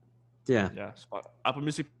 Yeah. Yeah. Apple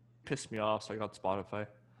Music pissed me off, so I got Spotify.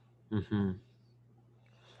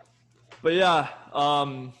 But yeah,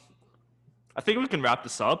 I think we can wrap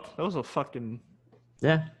this up. That was a fucking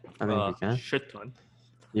I think we can. Shit ton.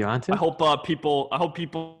 You want to? I hope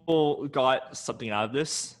people got something out of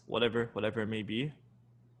this, whatever it may be.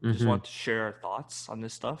 Just want to share our thoughts on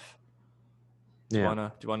this stuff. Do you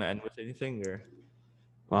wanna end with anything or?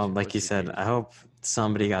 Well, like you said, I hope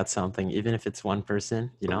somebody got something, even if it's one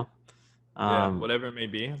person. You know. Whatever it may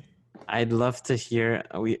be. I'd love to hear.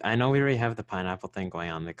 I know we already have the pineapple thing going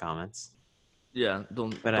on in the comments. Yeah,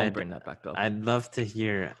 don't bring that back up. I'd love to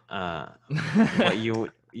hear what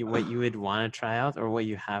you would want to try out or what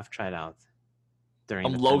you have tried out during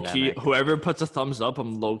the low pandemic. key. Whoever puts a thumbs up,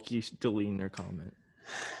 I'm low key deleting their comment.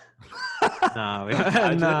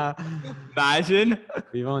 Imagine.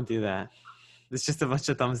 We won't do that. It's just a bunch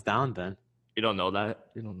of thumbs down then. You don't know that.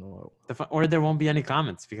 You don't know. Or there won't be any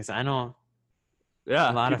comments because I know.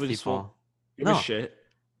 Yeah, a lot of people. Give a shit.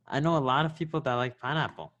 I know a lot of people that like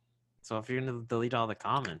pineapple. So if you're gonna delete all the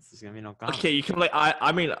comments, there's gonna be no comments. Okay, you can like.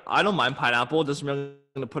 I mean, I don't mind pineapple. It doesn't mean I'm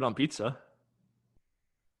gonna put on pizza.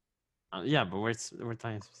 Yeah, but we're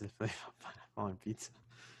talking specifically about pineapple on pizza.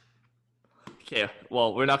 Okay,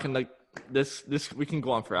 well, we're not gonna this. We can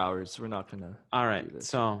go on for hours. We're not gonna. All right,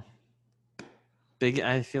 so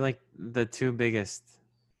I feel like the two biggest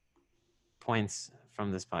points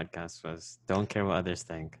from this podcast was don't care what others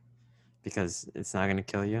think, because it's not gonna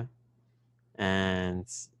kill you, and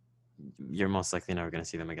you're most likely never gonna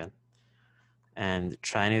see them again. And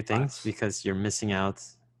try new things because you're missing out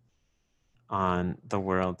on the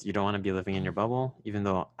world. You don't want to be living in your bubble, even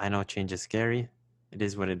though I know change is scary. It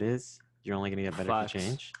is what it is. You're only going to get better if you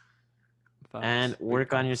change. And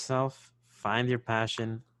work on yourself. Find your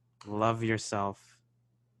passion. Love yourself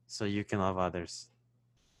so you can love others.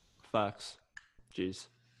 Facts. Jeez.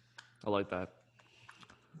 I like that.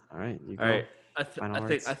 All right. All right.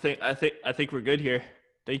 I think we're good here.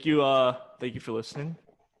 Thank you for listening.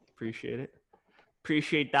 Appreciate it.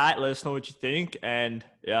 Appreciate that. Let us know what you think. And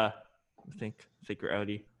yeah, I think we're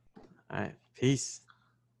outie. All right. Peace.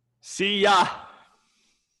 See ya.